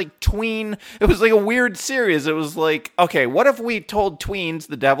it was like tween. It was like a weird series. It was like, okay, what if we told tweens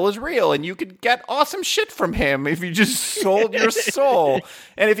the devil is real and you could get awesome shit from him if you just sold your soul?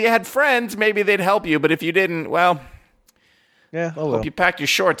 And if you had friends, maybe they'd help you. But if you didn't, well, hope you packed your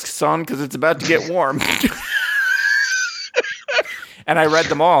shorts, son, because it's about to get warm. And I read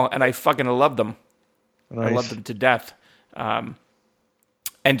them all, and I fucking loved them. Nice. I loved them to death. And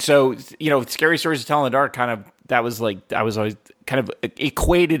so, Scary Stories to Tell in the Dark I was always kind of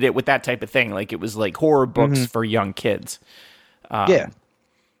equated it with that type of thing. Like it was like horror books for young kids. I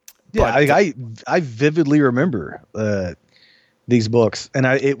vividly remember these books, and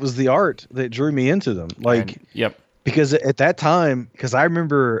it was the art that drew me into them. Because at that time, because I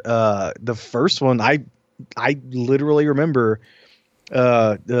remember the first one, I literally remember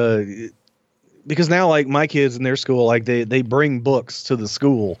because now like my kids in their school, like they bring books to the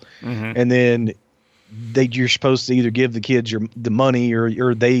school, and then you're supposed to either give the kids the money or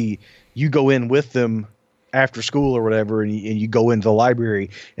you go in with them after school or whatever, and you go into the library,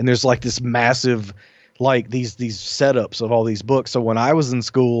 and there's like this massive like these setups of all these books. So when I was in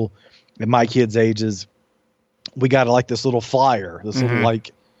school at my kids' ages, we got like this little flyer, this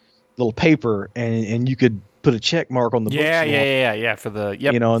little paper, and you could put a check mark on the book. For the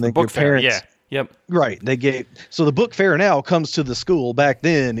and then book your parents, fair. Yep. Right. So the book fair now comes to the school. Back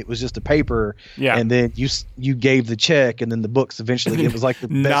then it was just a paper. Yeah. And then you gave the check, and then the books eventually, it was like the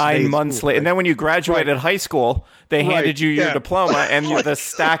best 9 months later. And then when you graduated high school, they handed you your diploma and the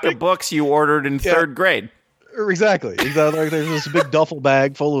stack of books you ordered in third grade. Exactly. Like there's this big duffel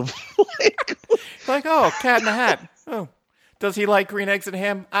bag full of like, oh, Cat in the Hat. Oh, does he like green eggs and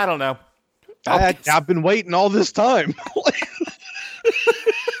ham? I don't know. I've been waiting all this time.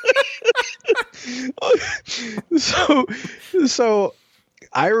 So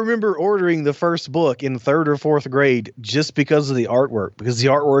I remember ordering the first book in 3rd or 4th grade just because of the artwork, because the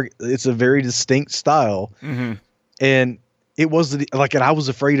artwork, it's a very distinct style. Mm-hmm. And it was like, and I was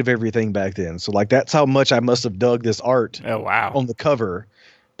afraid of everything back then. So like, that's how much I must have dug this art Oh, wow. on the cover,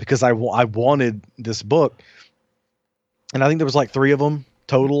 because I wanted this book. And I think there was like 3 of them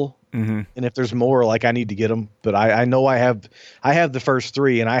total. Mm-hmm. And if there's more, like, I need to get them. But I know I have the first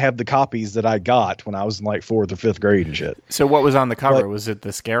 3, and I have the copies that I got when I was in like 4th or 5th grade and shit. So what was on the cover? Was it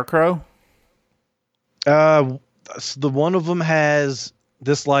the Scarecrow? The one of them has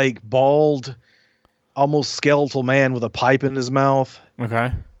this like bald, almost skeletal man with a pipe in his mouth.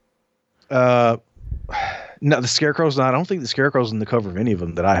 Okay. No, the Scarecrow's not. I don't think the Scarecrow's in the cover of any of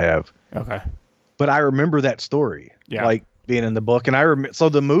them that I have. Okay. But I remember that story. Yeah. Like being in the book, and I remember. So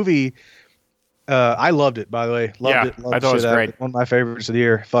the movie, I loved it. By the way, loved it. Loved I thought it was great. One of my favorites of the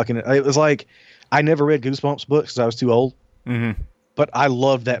year. Fucking, it was like I never read Goosebumps books because I was too old. Mm-hmm. But I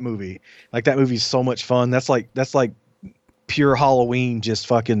loved that movie. Like, that movie's so much fun. That's like pure Halloween, just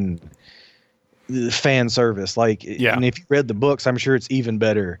fucking fan service. Like, yeah. And if you read the books, I'm sure it's even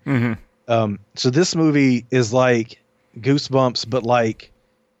better. Mm-hmm. So this movie is like Goosebumps, but like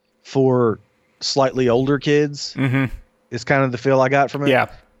for slightly older kids. Mm-hmm. It's kind of the feel I got from it. Yeah.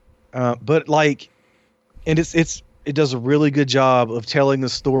 But like, and it does a really good job of telling the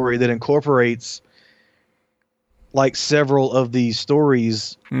story that incorporates like several of these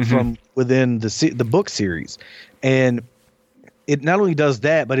stories from within the book series. And it not only does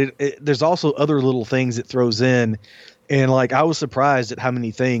that, but there's also other little things it throws in. And like, I was surprised at how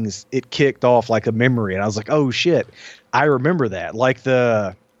many things it kicked off like a memory. And I was like, oh shit, I remember that. Like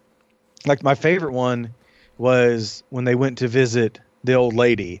my favorite one was when they went to visit the old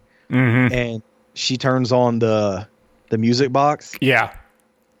lady, and she turns on the music box. Yeah.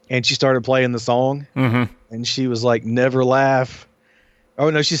 And she started playing the song, and she was like, "Never laugh." Oh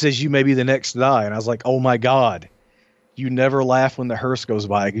no, she says, "You may be the next to die." And I was like, "Oh my God, you never laugh when the hearse goes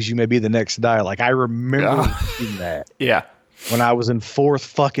by because you may be the next to die." Like, I remember seeing that. Yeah. When I was in 4th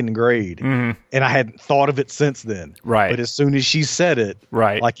fucking grade, and I hadn't thought of it since then. Right. But as soon as she said it,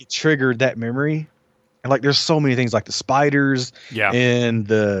 right, like, it triggered that memory. And like, there's so many things, like the spiders, and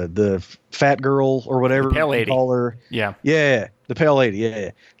the fat girl or whatever the pale lady. You call her. Yeah. The pale lady.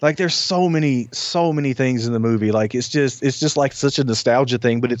 Yeah. Like, there's so many things in the movie. Like, it's just like such a nostalgia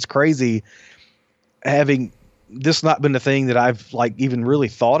thing, but it's crazy having this not been a thing that I've like even really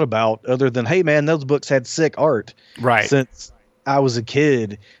thought about, other than, hey man, those books had sick art. Right. Since I was a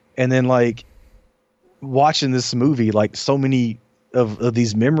kid. And then like watching this movie, like so many of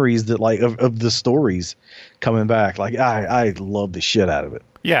these memories that like of the stories coming back. Like, I love the shit out of it.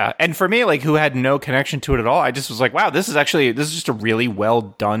 Yeah. And for me, like, who had no connection to it at all, I just was like, wow, this is just a really well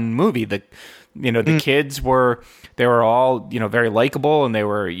done movie. The kids were all, very likable, and they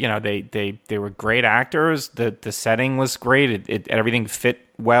were, they were great actors. The setting was great. It everything fit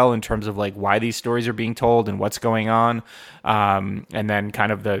well in terms of like why these stories are being told and what's going on. And then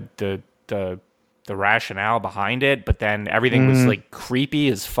kind of the rationale behind it, but then everything was like creepy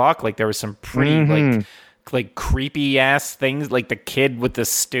as fuck. Like, there was some pretty like creepy ass things, like the kid with the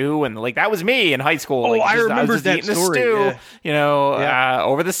stew, and like that was me in high school. Oh, like, I remember was that eating story. The stew,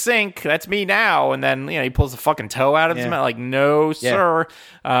 over the sink. That's me now. And then he pulls the fucking toe out of his mouth. Like, no, sir.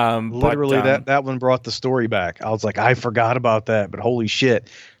 Literally, that one brought the story back. I was like, I forgot about that, but holy shit,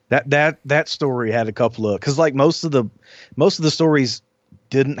 that story had a couple of, because like most of the stories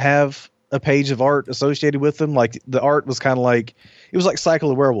didn't have a page of art associated with them. Like, the art was kind of like, it was like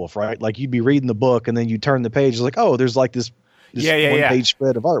Cycle of Werewolf, right? Like, you'd be reading the book and then you turn the page, it's like, oh, there's like this one-page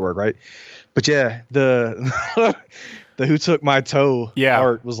spread of artwork, right? But yeah, the the Who Took My Toe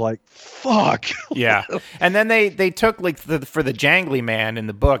art was like, fuck. Yeah. And then they took like for the Jangly Man in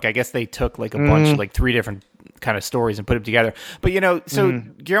the book, I guess they took like a bunch, like 3 different kind of stories and put them together. But so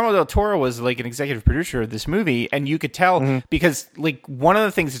Guillermo del Toro was like an executive producer of this movie, and you could tell because like one of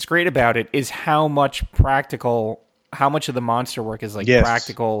the things that's great about it is how much of the monster work is like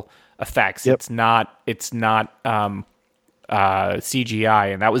practical effects. Yep. It's not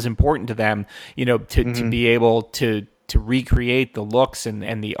CGI, and that was important to them, to be able to recreate the looks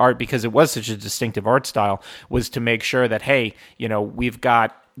and the art, because it was such a distinctive art style, was to make sure that, hey, we've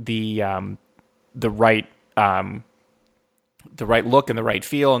got the right look and the right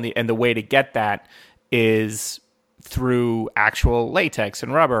feel, and the way to get that is through actual latex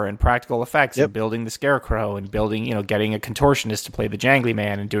and rubber and practical effects, and building the Scarecrow and building, getting a contortionist to play the Jangly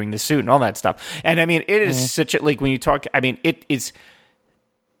Man and doing the suit and all that stuff. And I mean, it is such a, like, when you talk, I mean, it's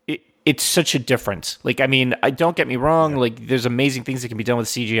such a difference. Like, I mean, don't get me wrong, like, there's amazing things that can be done with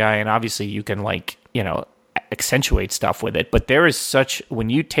CGI, and obviously you can, like, accentuate stuff with it. But there is when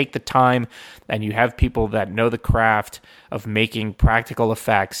you take the time and you have people that know the craft of making practical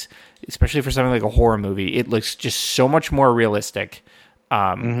effects, especially for something like a horror movie, it looks just so much more realistic.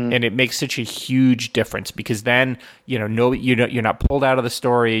 And it makes such a huge difference because then, you're not pulled out of the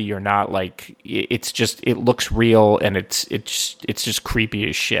story. You're not like, it looks real and it's just creepy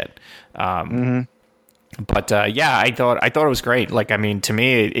as shit. But I thought it was great. Like, I mean, to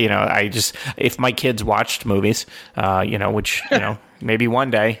me, if my kids watched movies, which, maybe one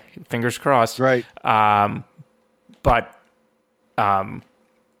day, fingers crossed. Right.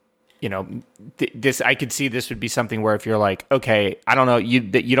 This, I could see this would be something where if you're like, okay, I don't know, you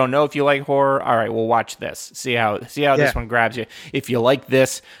don't know if you like horror. All right, well, watch this. See how this one grabs you. If you like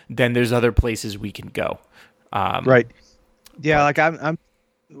this, then there's other places we can go. Right. Yeah. Like I'm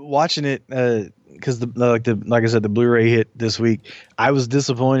watching it, because like I said, the Blu-ray hit this week. I was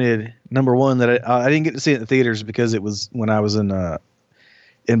disappointed. Number one, that I didn't get to see it in the theaters because it was when I was in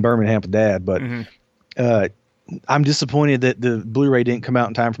Birmingham with Dad. But I'm disappointed that the Blu-ray didn't come out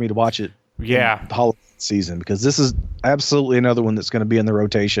in time for me to watch it. Yeah, the Halloween season, because this is absolutely another one that's going to be in the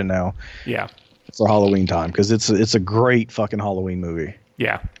rotation now. Yeah, for Halloween time, because it's a great fucking Halloween movie.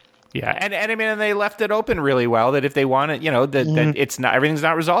 Yeah. Yeah, and I mean, and they left it open really well that if they want it, that it's not, everything's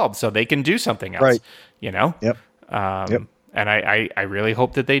not resolved, so they can do something else. Right. Yep. Yep. And I really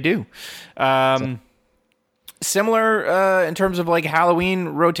hope that they do. Similar in terms of like Halloween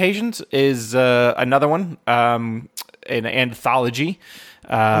rotations is another one, an anthology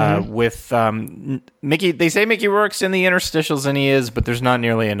with Mickey. They say Mickey Rourke's in the interstitials, and he is, but there's not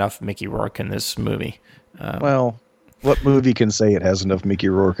nearly enough Mickey Rourke in this movie. Well. What movie can say it has enough Mickey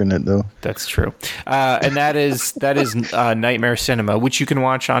Rourke in it, though? That's true. And that is Nightmare Cinema, which you can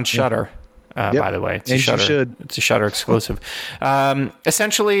watch on Shudder. By the way, it's a Shudder exclusive.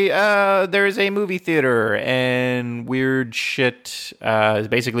 Essentially, there is a movie theater and weird shit.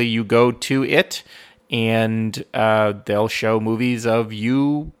 Basically, you go to it, and they'll show movies of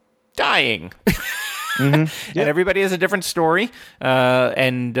you dying, and everybody has a different story.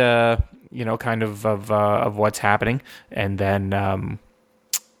 Kind of what's happening, and then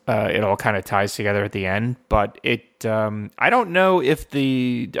it all kind of ties together at the end. But I don't know if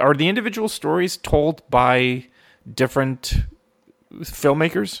the individual stories told by different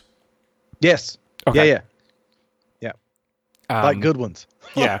filmmakers. Yes. Okay. Yeah. Like good ones.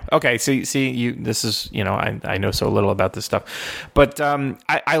 Yeah. Okay. See, you. This is I know so little about this stuff, but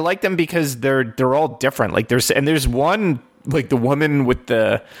I like them because they're all different. Like there's one, like the woman with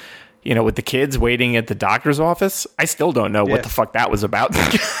the. With the kids waiting at the doctor's office, I still don't know what the fuck that was about.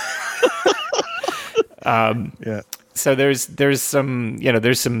 So there's some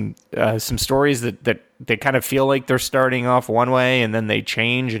some stories that they kind of feel like they're starting off one way and then they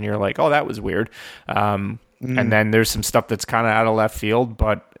change and you're like, oh, that was weird. And then there's some stuff that's kind of out of left field,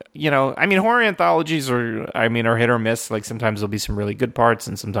 but horror anthologies are hit or miss. Like sometimes there'll be some really good parts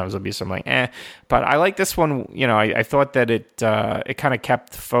and sometimes there'll be some like, but I like this one. I thought that it kind of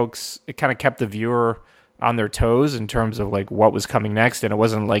kept the viewer on their toes in terms of like what was coming next. And it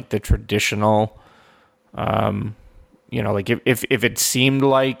wasn't like the traditional, like if it seemed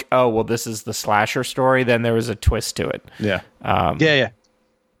like, oh, well, this is the slasher story, then there was a twist to it. Yeah.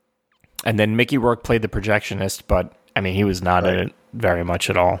 And then Mickey Rourke played the projectionist, but he was not in it very much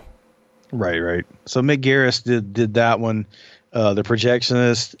at all. Right. So Mick Garris did that one, the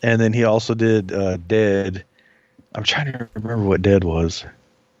projectionist, and then he also did Dead. I'm trying to remember what Dead was.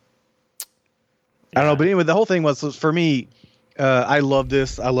 I don't know, but anyway, the whole thing was, for me, I loved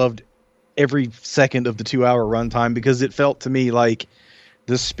this. I loved every second of the 2-hour runtime because it felt to me like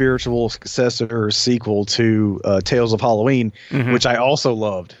this spiritual successor or sequel to Tales of Halloween, which I also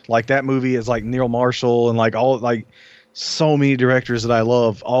loved. Like that movie is like Neil Marshall and like so many directors that I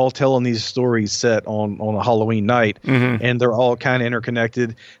love, all telling these stories set on a Halloween night, and they're all kind of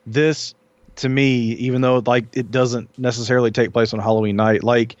interconnected. This, to me, even though like it doesn't necessarily take place on Halloween night,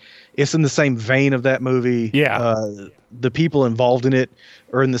 like it's in the same vein of that movie. The people involved in it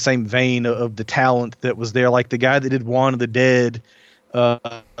are in the same vein of the talent that was there. Like the guy that did Dawn of the Dead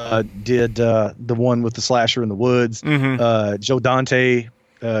did the one with the slasher in the woods. Joe Dante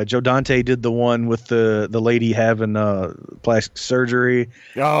did the one with the lady having plastic surgery.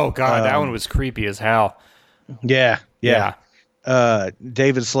 Oh god, that one was creepy as hell. Yeah.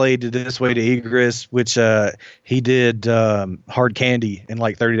 David Slade did This Way to Egress, which he did Hard Candy in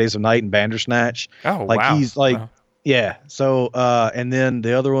like 30 Days of Night and Bandersnatch. Oh, like wow. He's like, wow. Yeah. So, and then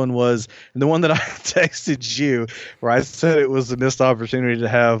the other one was the one that I texted you, where I said it was a missed opportunity to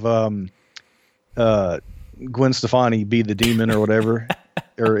have Gwen Stefani be the demon or whatever.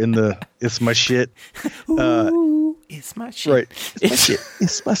 or in the It's My Shit. Ooh, it's my shit. Right. It's my shit.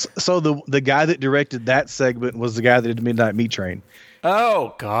 It's my. So the guy that directed that segment was the guy that did Midnight Meat Train.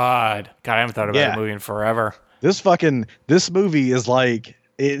 Oh God, I haven't thought about Yeah. the movie in forever. This movie is like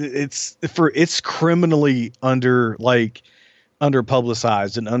it's criminally under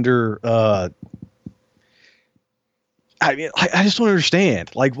publicized and under. I mean, I just don't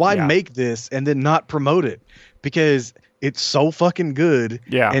understand. Like, why make this and then not promote it? Because it's so fucking good,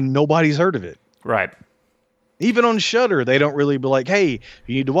 and nobody's heard of it. Right. Even on Shudder, they don't really be like, "Hey,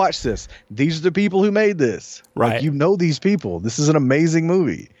 you need to watch this. These are the people who made this." Right. Like, these people. This is an amazing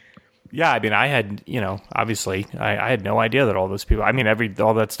movie. Yeah, I mean, I had, obviously, I had no idea that all those people. I mean,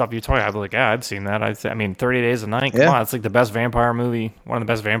 all that stuff you're talking, I was like, yeah, I've seen that. I mean, 30 Days a Night. Come on, it's like the best vampire movie, one of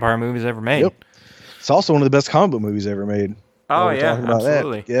the best vampire movies ever made. Yep. It's also one of the best comic book movies ever made. Oh yeah,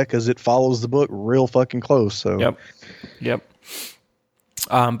 absolutely. Yeah, because it follows the book real fucking close. So. Yep.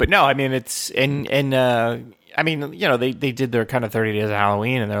 But no, I mean, it's I mean, they did their kind of 30 Days of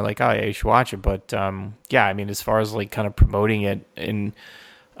Halloween, and they're like, oh yeah, you should watch it. But yeah, I mean, as far as like kind of promoting it in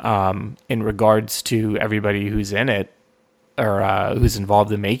regards to everybody who's in it or who's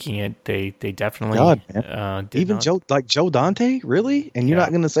involved in making it, they definitely did even not. Joe Dante, really? And you're not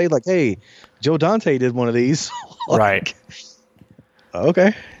going to say like, hey, Joe Dante did one of these, like, right?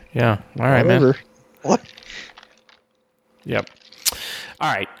 Okay, yeah, all right, whatever. Man. What? Yep.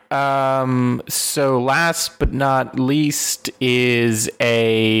 All right. So last but not least is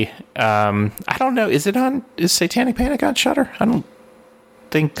I don't know. Is Satanic Panic on Shudder? I don't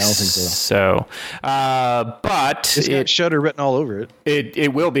think so. But it's got Shudder written all over it.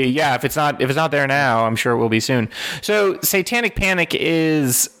 It will be. Yeah. If it's not there now, I'm sure it will be soon. So Satanic Panic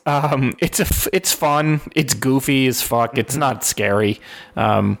is, it's fun. It's goofy as fuck. It's not scary.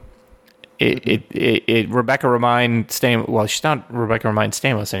 Rebecca Romijn Stamos. Well, she's not Rebecca Romijn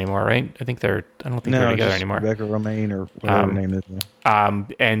Stamos anymore, right? I don't think they're together anymore. Rebecca Romijn or whatever her name is.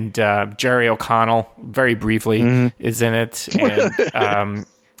 And Jerry O'Connell, very briefly, is in it. And I'm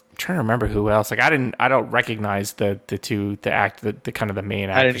trying to remember who else. Like I don't recognize the kind of the main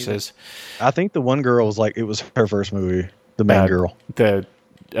actresses. I think the one girl was like it was her first movie. The main girl, the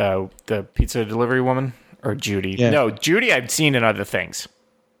pizza delivery woman, or Judy. Yeah. No, Judy I've seen in other things.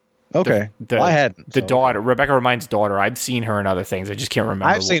 Okay. I hadn't. The daughter, Rebecca Romijn's daughter, I've seen her in other things. I just can't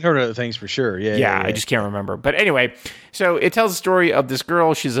remember. I've seen her in other things for sure. Yeah. I just can't remember. But anyway, so it tells the story of this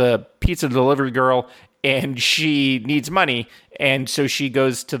girl. She's a pizza delivery girl, and she needs money. And so she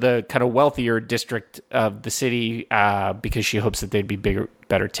goes to the kind of wealthier district of the city because she hopes that they'd be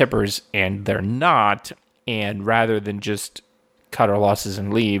better tippers, and they're not. And rather than just cut her losses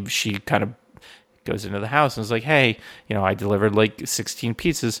and leave, she kind of goes into the house and is like, hey, I delivered like 16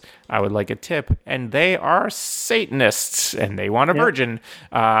 pizzas. I would like a tip. And they are Satanists and they want a virgin.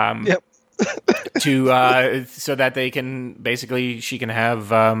 Yep. So that they can she can have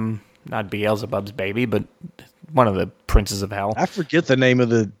not Beelzebub's baby, but one of the princes of hell. I forget the name of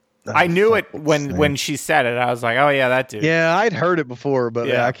the. I knew it when she said it. I was like, oh yeah, that dude. Yeah, I'd heard it before, but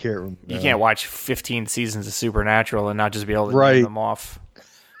I can't remember. You can't watch 15 seasons of Supernatural and not just be able to name them off.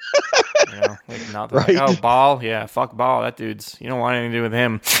 Not right. Like, oh, Baal, yeah, fuck Baal. That dude's. You don't want anything to do with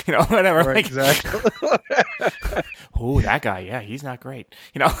him. Whatever. Right, exactly. Oh, that guy. Yeah, he's not great.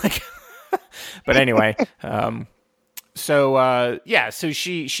 But anyway, so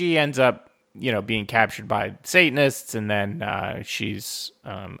she ends up, being captured by Satanists, and then she's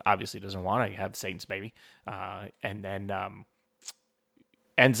obviously doesn't want to have Satan's baby, and then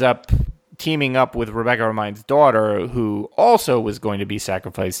ends up teaming up with Rebecca Romijn's daughter, who also was going to be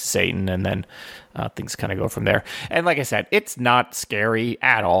sacrificed to Satan, and then things kind of go from there. And like I said, it's not scary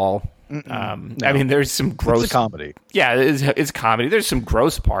at all. No. I mean, there's some gross... It's a comedy. Yeah, it's comedy. There's some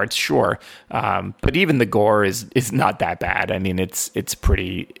gross parts, sure. But even the gore is not that bad. I mean, it's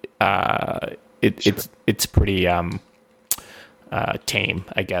pretty... It's pretty... tame,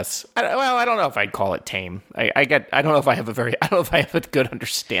 I guess. I don't know if I'd call it tame. I don't know if I have a good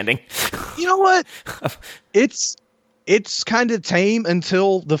understanding. You know what? It's kind of tame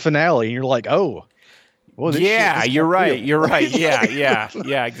until the finale, and you're like, oh, well, you're right. You're right.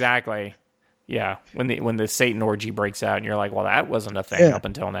 Yeah, exactly. Yeah, when the Satan orgy breaks out, and you're like, well, that wasn't a thing up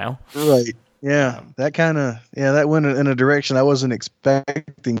until now. Right. Yeah, that went in a direction I wasn't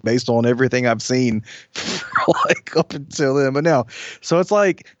expecting based on everything I've seen like up until then. But now, so it's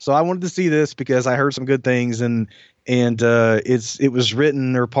like, so I wanted to see this because I heard some good things, and it was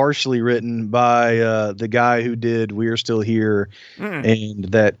written or partially written by the guy who did We're Still Here and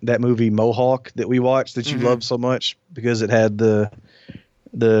that movie Mohawk that we watched that you loved so much because it had the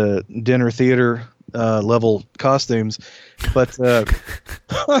dinner theater level costumes, but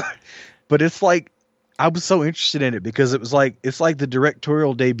but it's like I was so interested in it because it's like the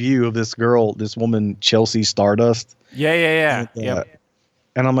directorial debut of this woman Chelsea Stardust. Yeah. And,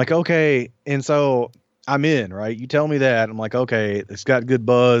 and I'm like, okay, and so I'm in, right? You tell me that, I'm like, okay, it's got good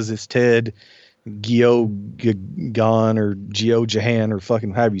buzz. It's Ted Geoghegan or Geo Jahan or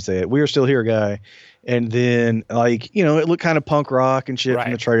fucking however you say it. We Are Still Here guy. And then like, it looked kind of punk rock and shit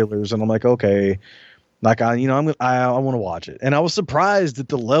from the trailers. And I'm like, okay, like I want to watch it. And I was surprised at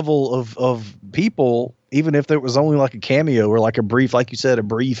the level of people, even if there was only like a cameo or like a brief, like you said, a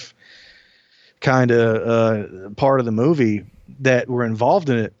brief kind of part of the movie that were involved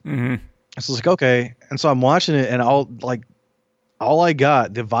in it. Mm-hmm. So it's like, okay. And so I'm watching it and all I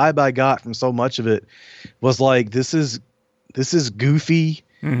got, the vibe I got from so much of it was like, this is goofy,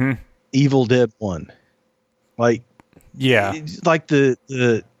 Evil Dead 1. Like, yeah, like the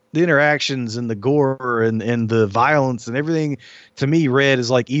interactions and the gore and the violence and everything to me read as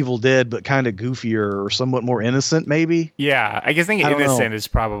like Evil Dead, but kind of goofier or somewhat more innocent, maybe. Yeah. I guess innocent is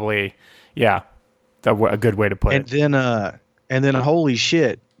probably, a good way to put it. And then holy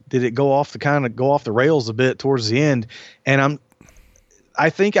shit, did it go off the rails a bit towards the end. And I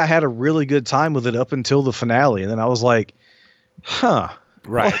think I had a really good time with it up until the finale. And then I was like, huh.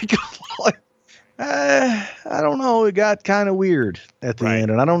 Right. I don't know. It got kind of weird at the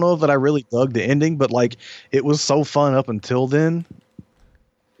end. And I don't know that I really dug the ending, but like it was so fun up until then.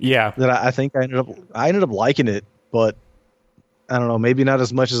 Yeah. That I think I ended up liking it, but I don't know, maybe not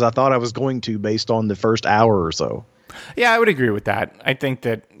as much as I thought I was going to based on the first hour or so. Yeah, I would agree with that. I think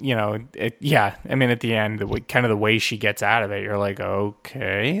that, I mean, at the end, the way she gets out of it, you're like,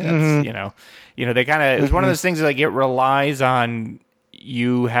 okay, that's, they kind of, it was one of those things that, like, it relies on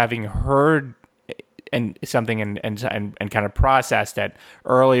you having heard and something and kind of processed it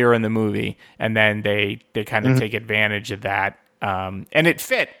earlier in the movie. And then they kind of take advantage of that. And it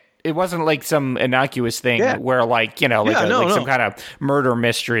fit. It wasn't like some innocuous thing where some kind of murder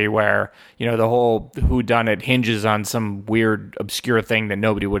mystery where, the whole whodunit hinges on some weird obscure thing that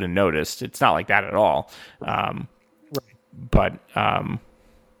nobody would have noticed. It's not like that at all. But I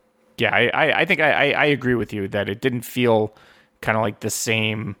think I agree with you that it didn't feel kind of like the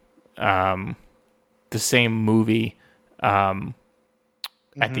same movie at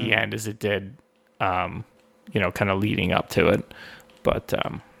the end as it did, kind of leading up to it. But,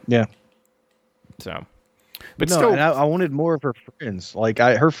 yeah. So, but no, still, and I wanted more of her friends. Like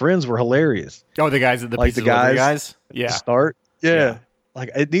her friends were hilarious. Oh, the guys at the like pizza the guys, guys. Yeah. To start. Yeah. Like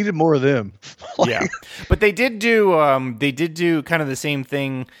it needed more of them. Yeah. But they did do kind of the same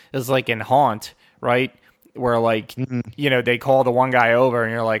thing as like in Haunt, right? Where like, they call the one guy over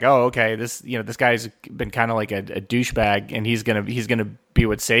and you're like, oh, okay, this guy's been kind of like a douchebag and he's going to be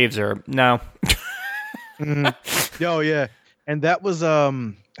what saves her. No. Oh yeah. And that was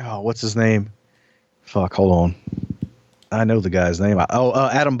what's his name? Fuck, hold on. I know the guy's name.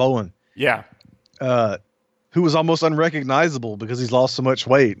 Adam Bowen. Yeah. Who was almost unrecognizable because he's lost so much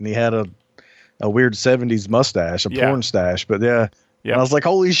weight and he had a weird 70s mustache, porn stash. But yeah. I was like,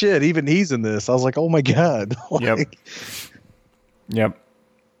 holy shit, even he's in this. I was like, oh my God. Yep.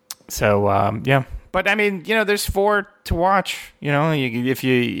 So but I mean, there's 4 to watch. If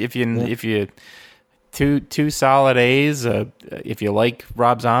you two solid A's. If you like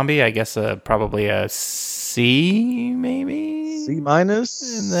Rob Zombie, I guess probably a C, maybe C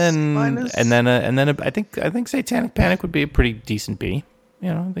minus, and then I think Satanic Panic would be a pretty decent B.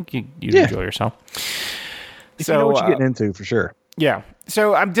 I think you'd enjoy yourself. If you know what you're getting into, for sure. Yeah.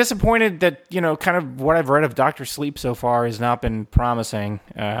 So I'm disappointed that kind of what I've read of Dr. Sleep so far has not been promising.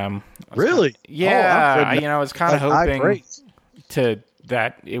 Really? I was kind of hoping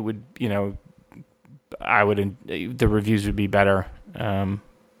that it would the reviews would be better,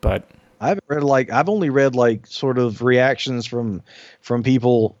 but I've only read like sort of reactions from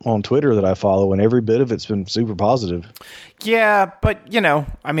people on Twitter that I follow, and every bit of it's been super positive. Yeah, but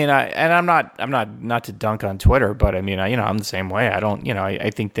I mean, I'm not to dunk on Twitter, but I mean, I'm the same way. I don't,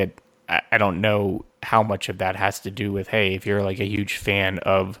 I think that I don't know how much of that has to do with, hey, if you're like a huge fan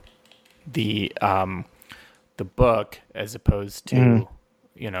of the book as opposed to.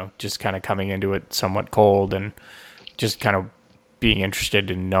 Just kind of coming into it somewhat cold and just kind of being interested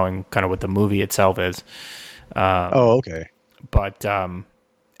in knowing kind of what the movie itself is. Okay. But, and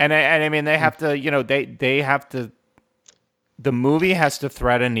I mean, they have to, they have to, the movie has to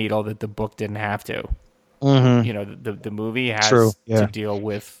thread a needle that the book didn't have to. The movie has to deal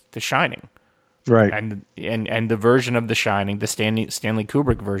with The Shining. Right. And the version of The Shining, the Stanley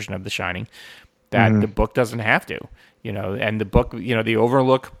Kubrick version of The Shining, that the book doesn't have to. And the book, the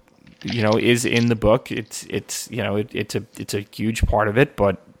Overlook is in the book. It's a huge part of it,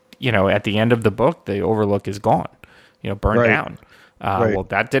 but at the end of the book, the Overlook is gone, burned down. Well,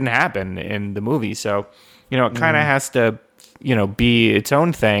 that didn't happen in the movie, so it kind of has to be its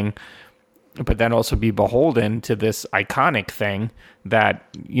own thing, but then also be beholden to this iconic thing that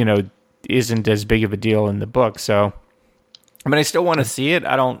isn't as big of a deal in the book. So I mean, I still want to see it.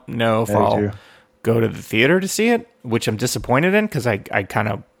 I don't know if I'll go to the theater to see it, which I'm disappointed in, because I kind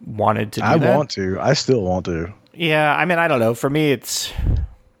of wanted to do that. I want to. I still want to. Yeah, I mean, I don't know. For me, it's...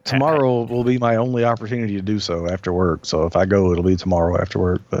 Tomorrow will be my only opportunity to do so after work. So if I go, it'll be tomorrow after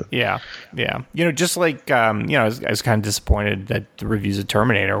work. But yeah. Just like I was kind of disappointed that the reviews of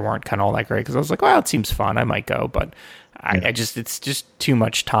Terminator weren't kind of all that great, because I was like, well, it seems fun, I might go, but it's just too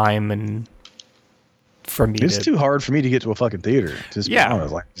much time, and for me, it's too hard for me to get to a fucking theater. Just be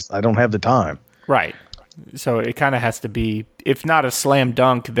honest, like I don't have the time. Right. So it kind of has to be, if not a slam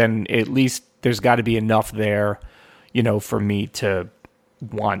dunk, then at least there's got to be enough there, for me to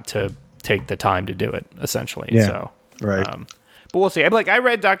want to take the time to do it, essentially. Yeah. So, right. But we'll see. I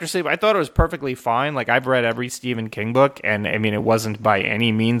read Dr. Sleep. I thought it was perfectly fine. Like, I've read every Stephen King book, and I mean, it wasn't by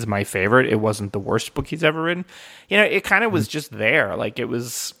any means my favorite. It wasn't the worst book he's ever written. It kind of was just there. Like, it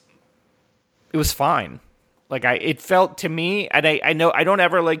was fine. Like, it felt to me, and I know I don't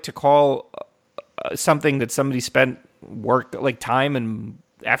ever like to call something that somebody spent time and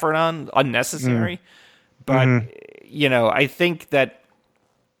effort on unnecessary. But, I think that,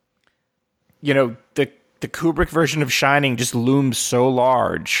 the Kubrick version of Shining just looms so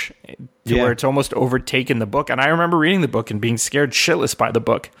large to where it's almost overtaken the book. And I remember reading the book and being scared shitless by the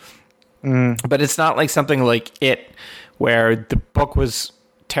book. But it's not like something like It, where the book was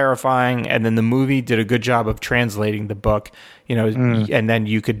terrifying and then the movie did a good job of translating the book, and then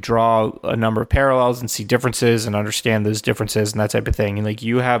you could draw a number of parallels and see differences and understand those differences and that type of thing. And like,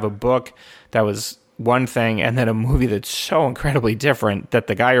 you have a book that was one thing, and then a movie that's so incredibly different that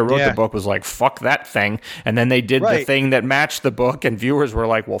the guy who wrote the book was like, fuck that thing, and then they did the thing that matched the book, and viewers were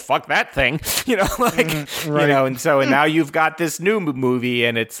like, well, fuck that thing. And now you've got this new movie,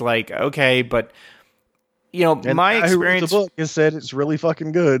 and it's like, okay, but my experience, the book has said it's really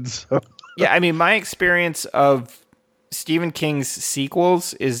fucking good, so. Yeah, I mean, my experience of Stephen King's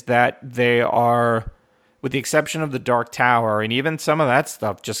sequels is that they are, with the exception of The Dark Tower, and even some of that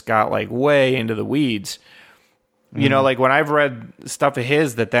stuff just got like way into the weeds. Like when I've read stuff of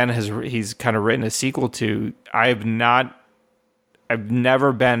his that then he's kind of written a sequel to, I've never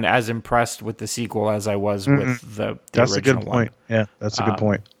been as impressed with the sequel as I was with the that's original a good point. one. Yeah, that's a good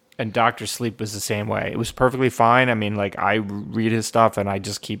point. And Dr. Sleep was the same way. It was perfectly fine. I mean, like, I read his stuff and I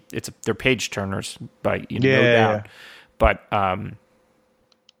just keep, they're page turners, but no doubt. But,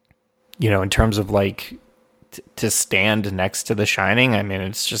 in terms of like, to stand next to The Shining, I mean,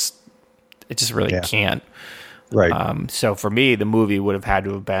 it just really can't. Right. So for me, the movie would have had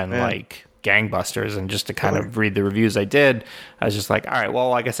to have been like gangbusters, and just to kind of read the reviews I did, I was just like, all right, well,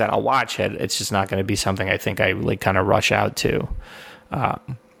 like I said, I'll watch it. It's just not going to be something I think I like kind of rush out to.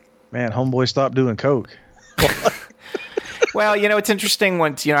 Man, homeboy stopped doing coke. Well, it's interesting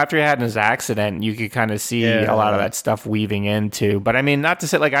once, after he had his accident, you could kind of see a lot of that stuff weaving into. But I mean, not to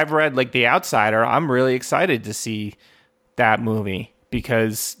say, like, I've read like The Outsider. I'm really excited to see that movie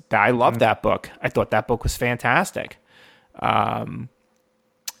because I loved that book. I thought that book was fantastic. I'm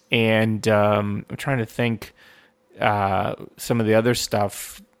trying to think some of the other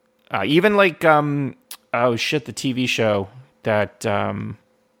stuff. Even like, the TV show that...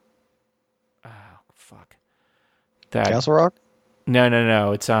 Castle Rock?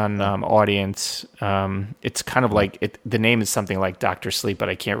 No. It's on Audience. It's kind of like the name is something like Dr. Sleep, but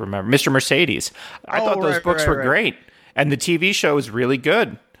I can't remember. Mr. Mercedes. I thought those books were great, and the TV show is really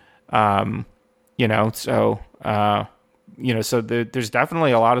good. So there's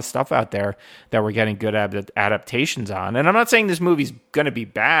definitely a lot of stuff out there that we're getting good adaptations on. And I'm not saying this movie's going to be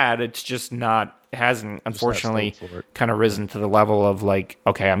bad. It's just hasn't unfortunately kind of risen to the level of like,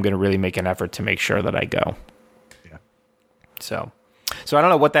 okay, I'm going to really make an effort to make sure that I go. So I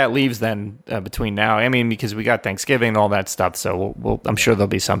don't know what that leaves then between now. I mean, because we got Thanksgiving and all that stuff, so I'm sure there'll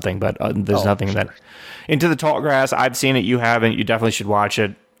be something, but there's nothing that... Into the Tall Grass, I've seen it, you haven't. You definitely should watch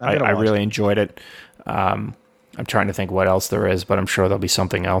it. I really enjoyed it. I'm trying to think what else there is, but I'm sure there'll be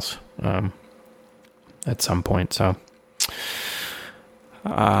something else at some point. So,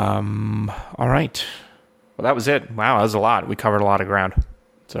 all right. Well, that was it. Wow, that was a lot. We covered a lot of ground.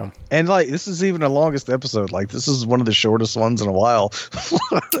 So. And like, this is even the longest episode. Like, this is one of the shortest ones in a while.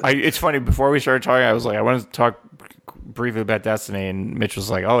 It's funny. Before we started talking, I was like, I wanted to talk briefly about Destiny, and Mitch was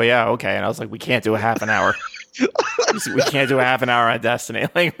like, "Oh yeah, okay." And I was like, "We can't do a half an hour." We can't do a half an hour on Destiny.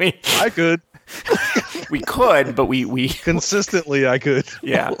 Like I could. we could, but we Consistently, I could.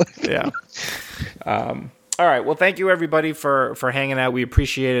 yeah. All right. Well, thank you everybody for hanging out. We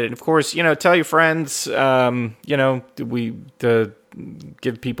appreciate it. And of course, tell your friends.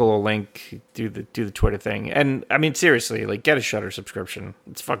 Give people a link. Do the Twitter thing. And I mean, seriously, like get a Shudder subscription.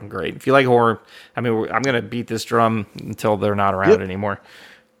 It's fucking great. If you like horror, I mean, I'm gonna beat this drum until they're not around anymore.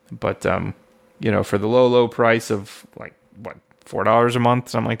 But for the low price of like what $4 a month,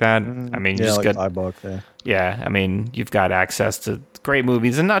 something like that. I mean, you just like got $5. Yeah. Yeah, I mean, you've got access to great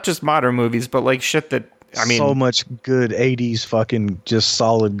movies, and not just modern movies, but like shit that so much good 80s fucking just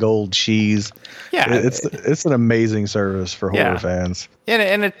solid gold cheese. Yeah, it's an amazing service for horror fans.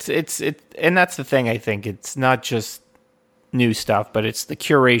 And it's and that's the thing. I think it's not just new stuff, but it's the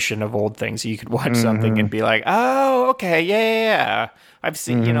curation of old things. You could watch something and be like, oh, okay, yeah. I've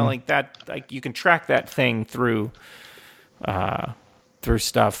seen like that. Like you can track that thing through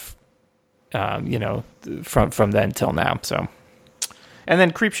stuff. From then till now. So, and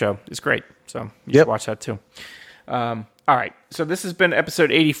then Creepshow is great. So you should watch that too. All right. So this has been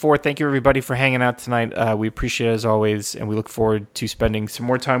episode 84. Thank you everybody for hanging out tonight. We appreciate it as always, and we look forward to spending some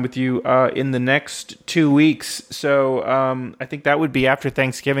more time with you in the next 2 weeks. So I think that would be after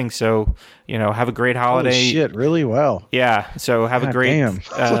Thanksgiving. So have a great holiday. Holy shit! Really? Wow. Yeah. So have a great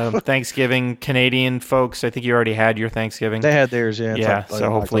Thanksgiving, Canadian folks. I think you already had your Thanksgiving. They had theirs. Yeah. Yeah. So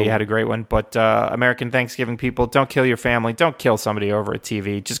hopefully you had a great one. But American Thanksgiving people, don't kill your family. Don't kill somebody over a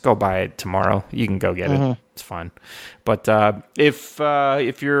TV. Just go buy it tomorrow. You can go get it. It's fine. But if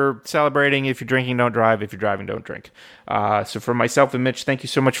you're celebrating, if you're drinking, don't drive. If you're driving, don't drink. So for myself and Mitch, thank you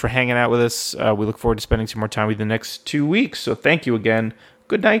so much for hanging out with us. We look forward to spending some more time with you the next 2 weeks. So thank you again.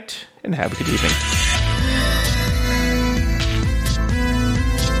 Good night and have a good evening.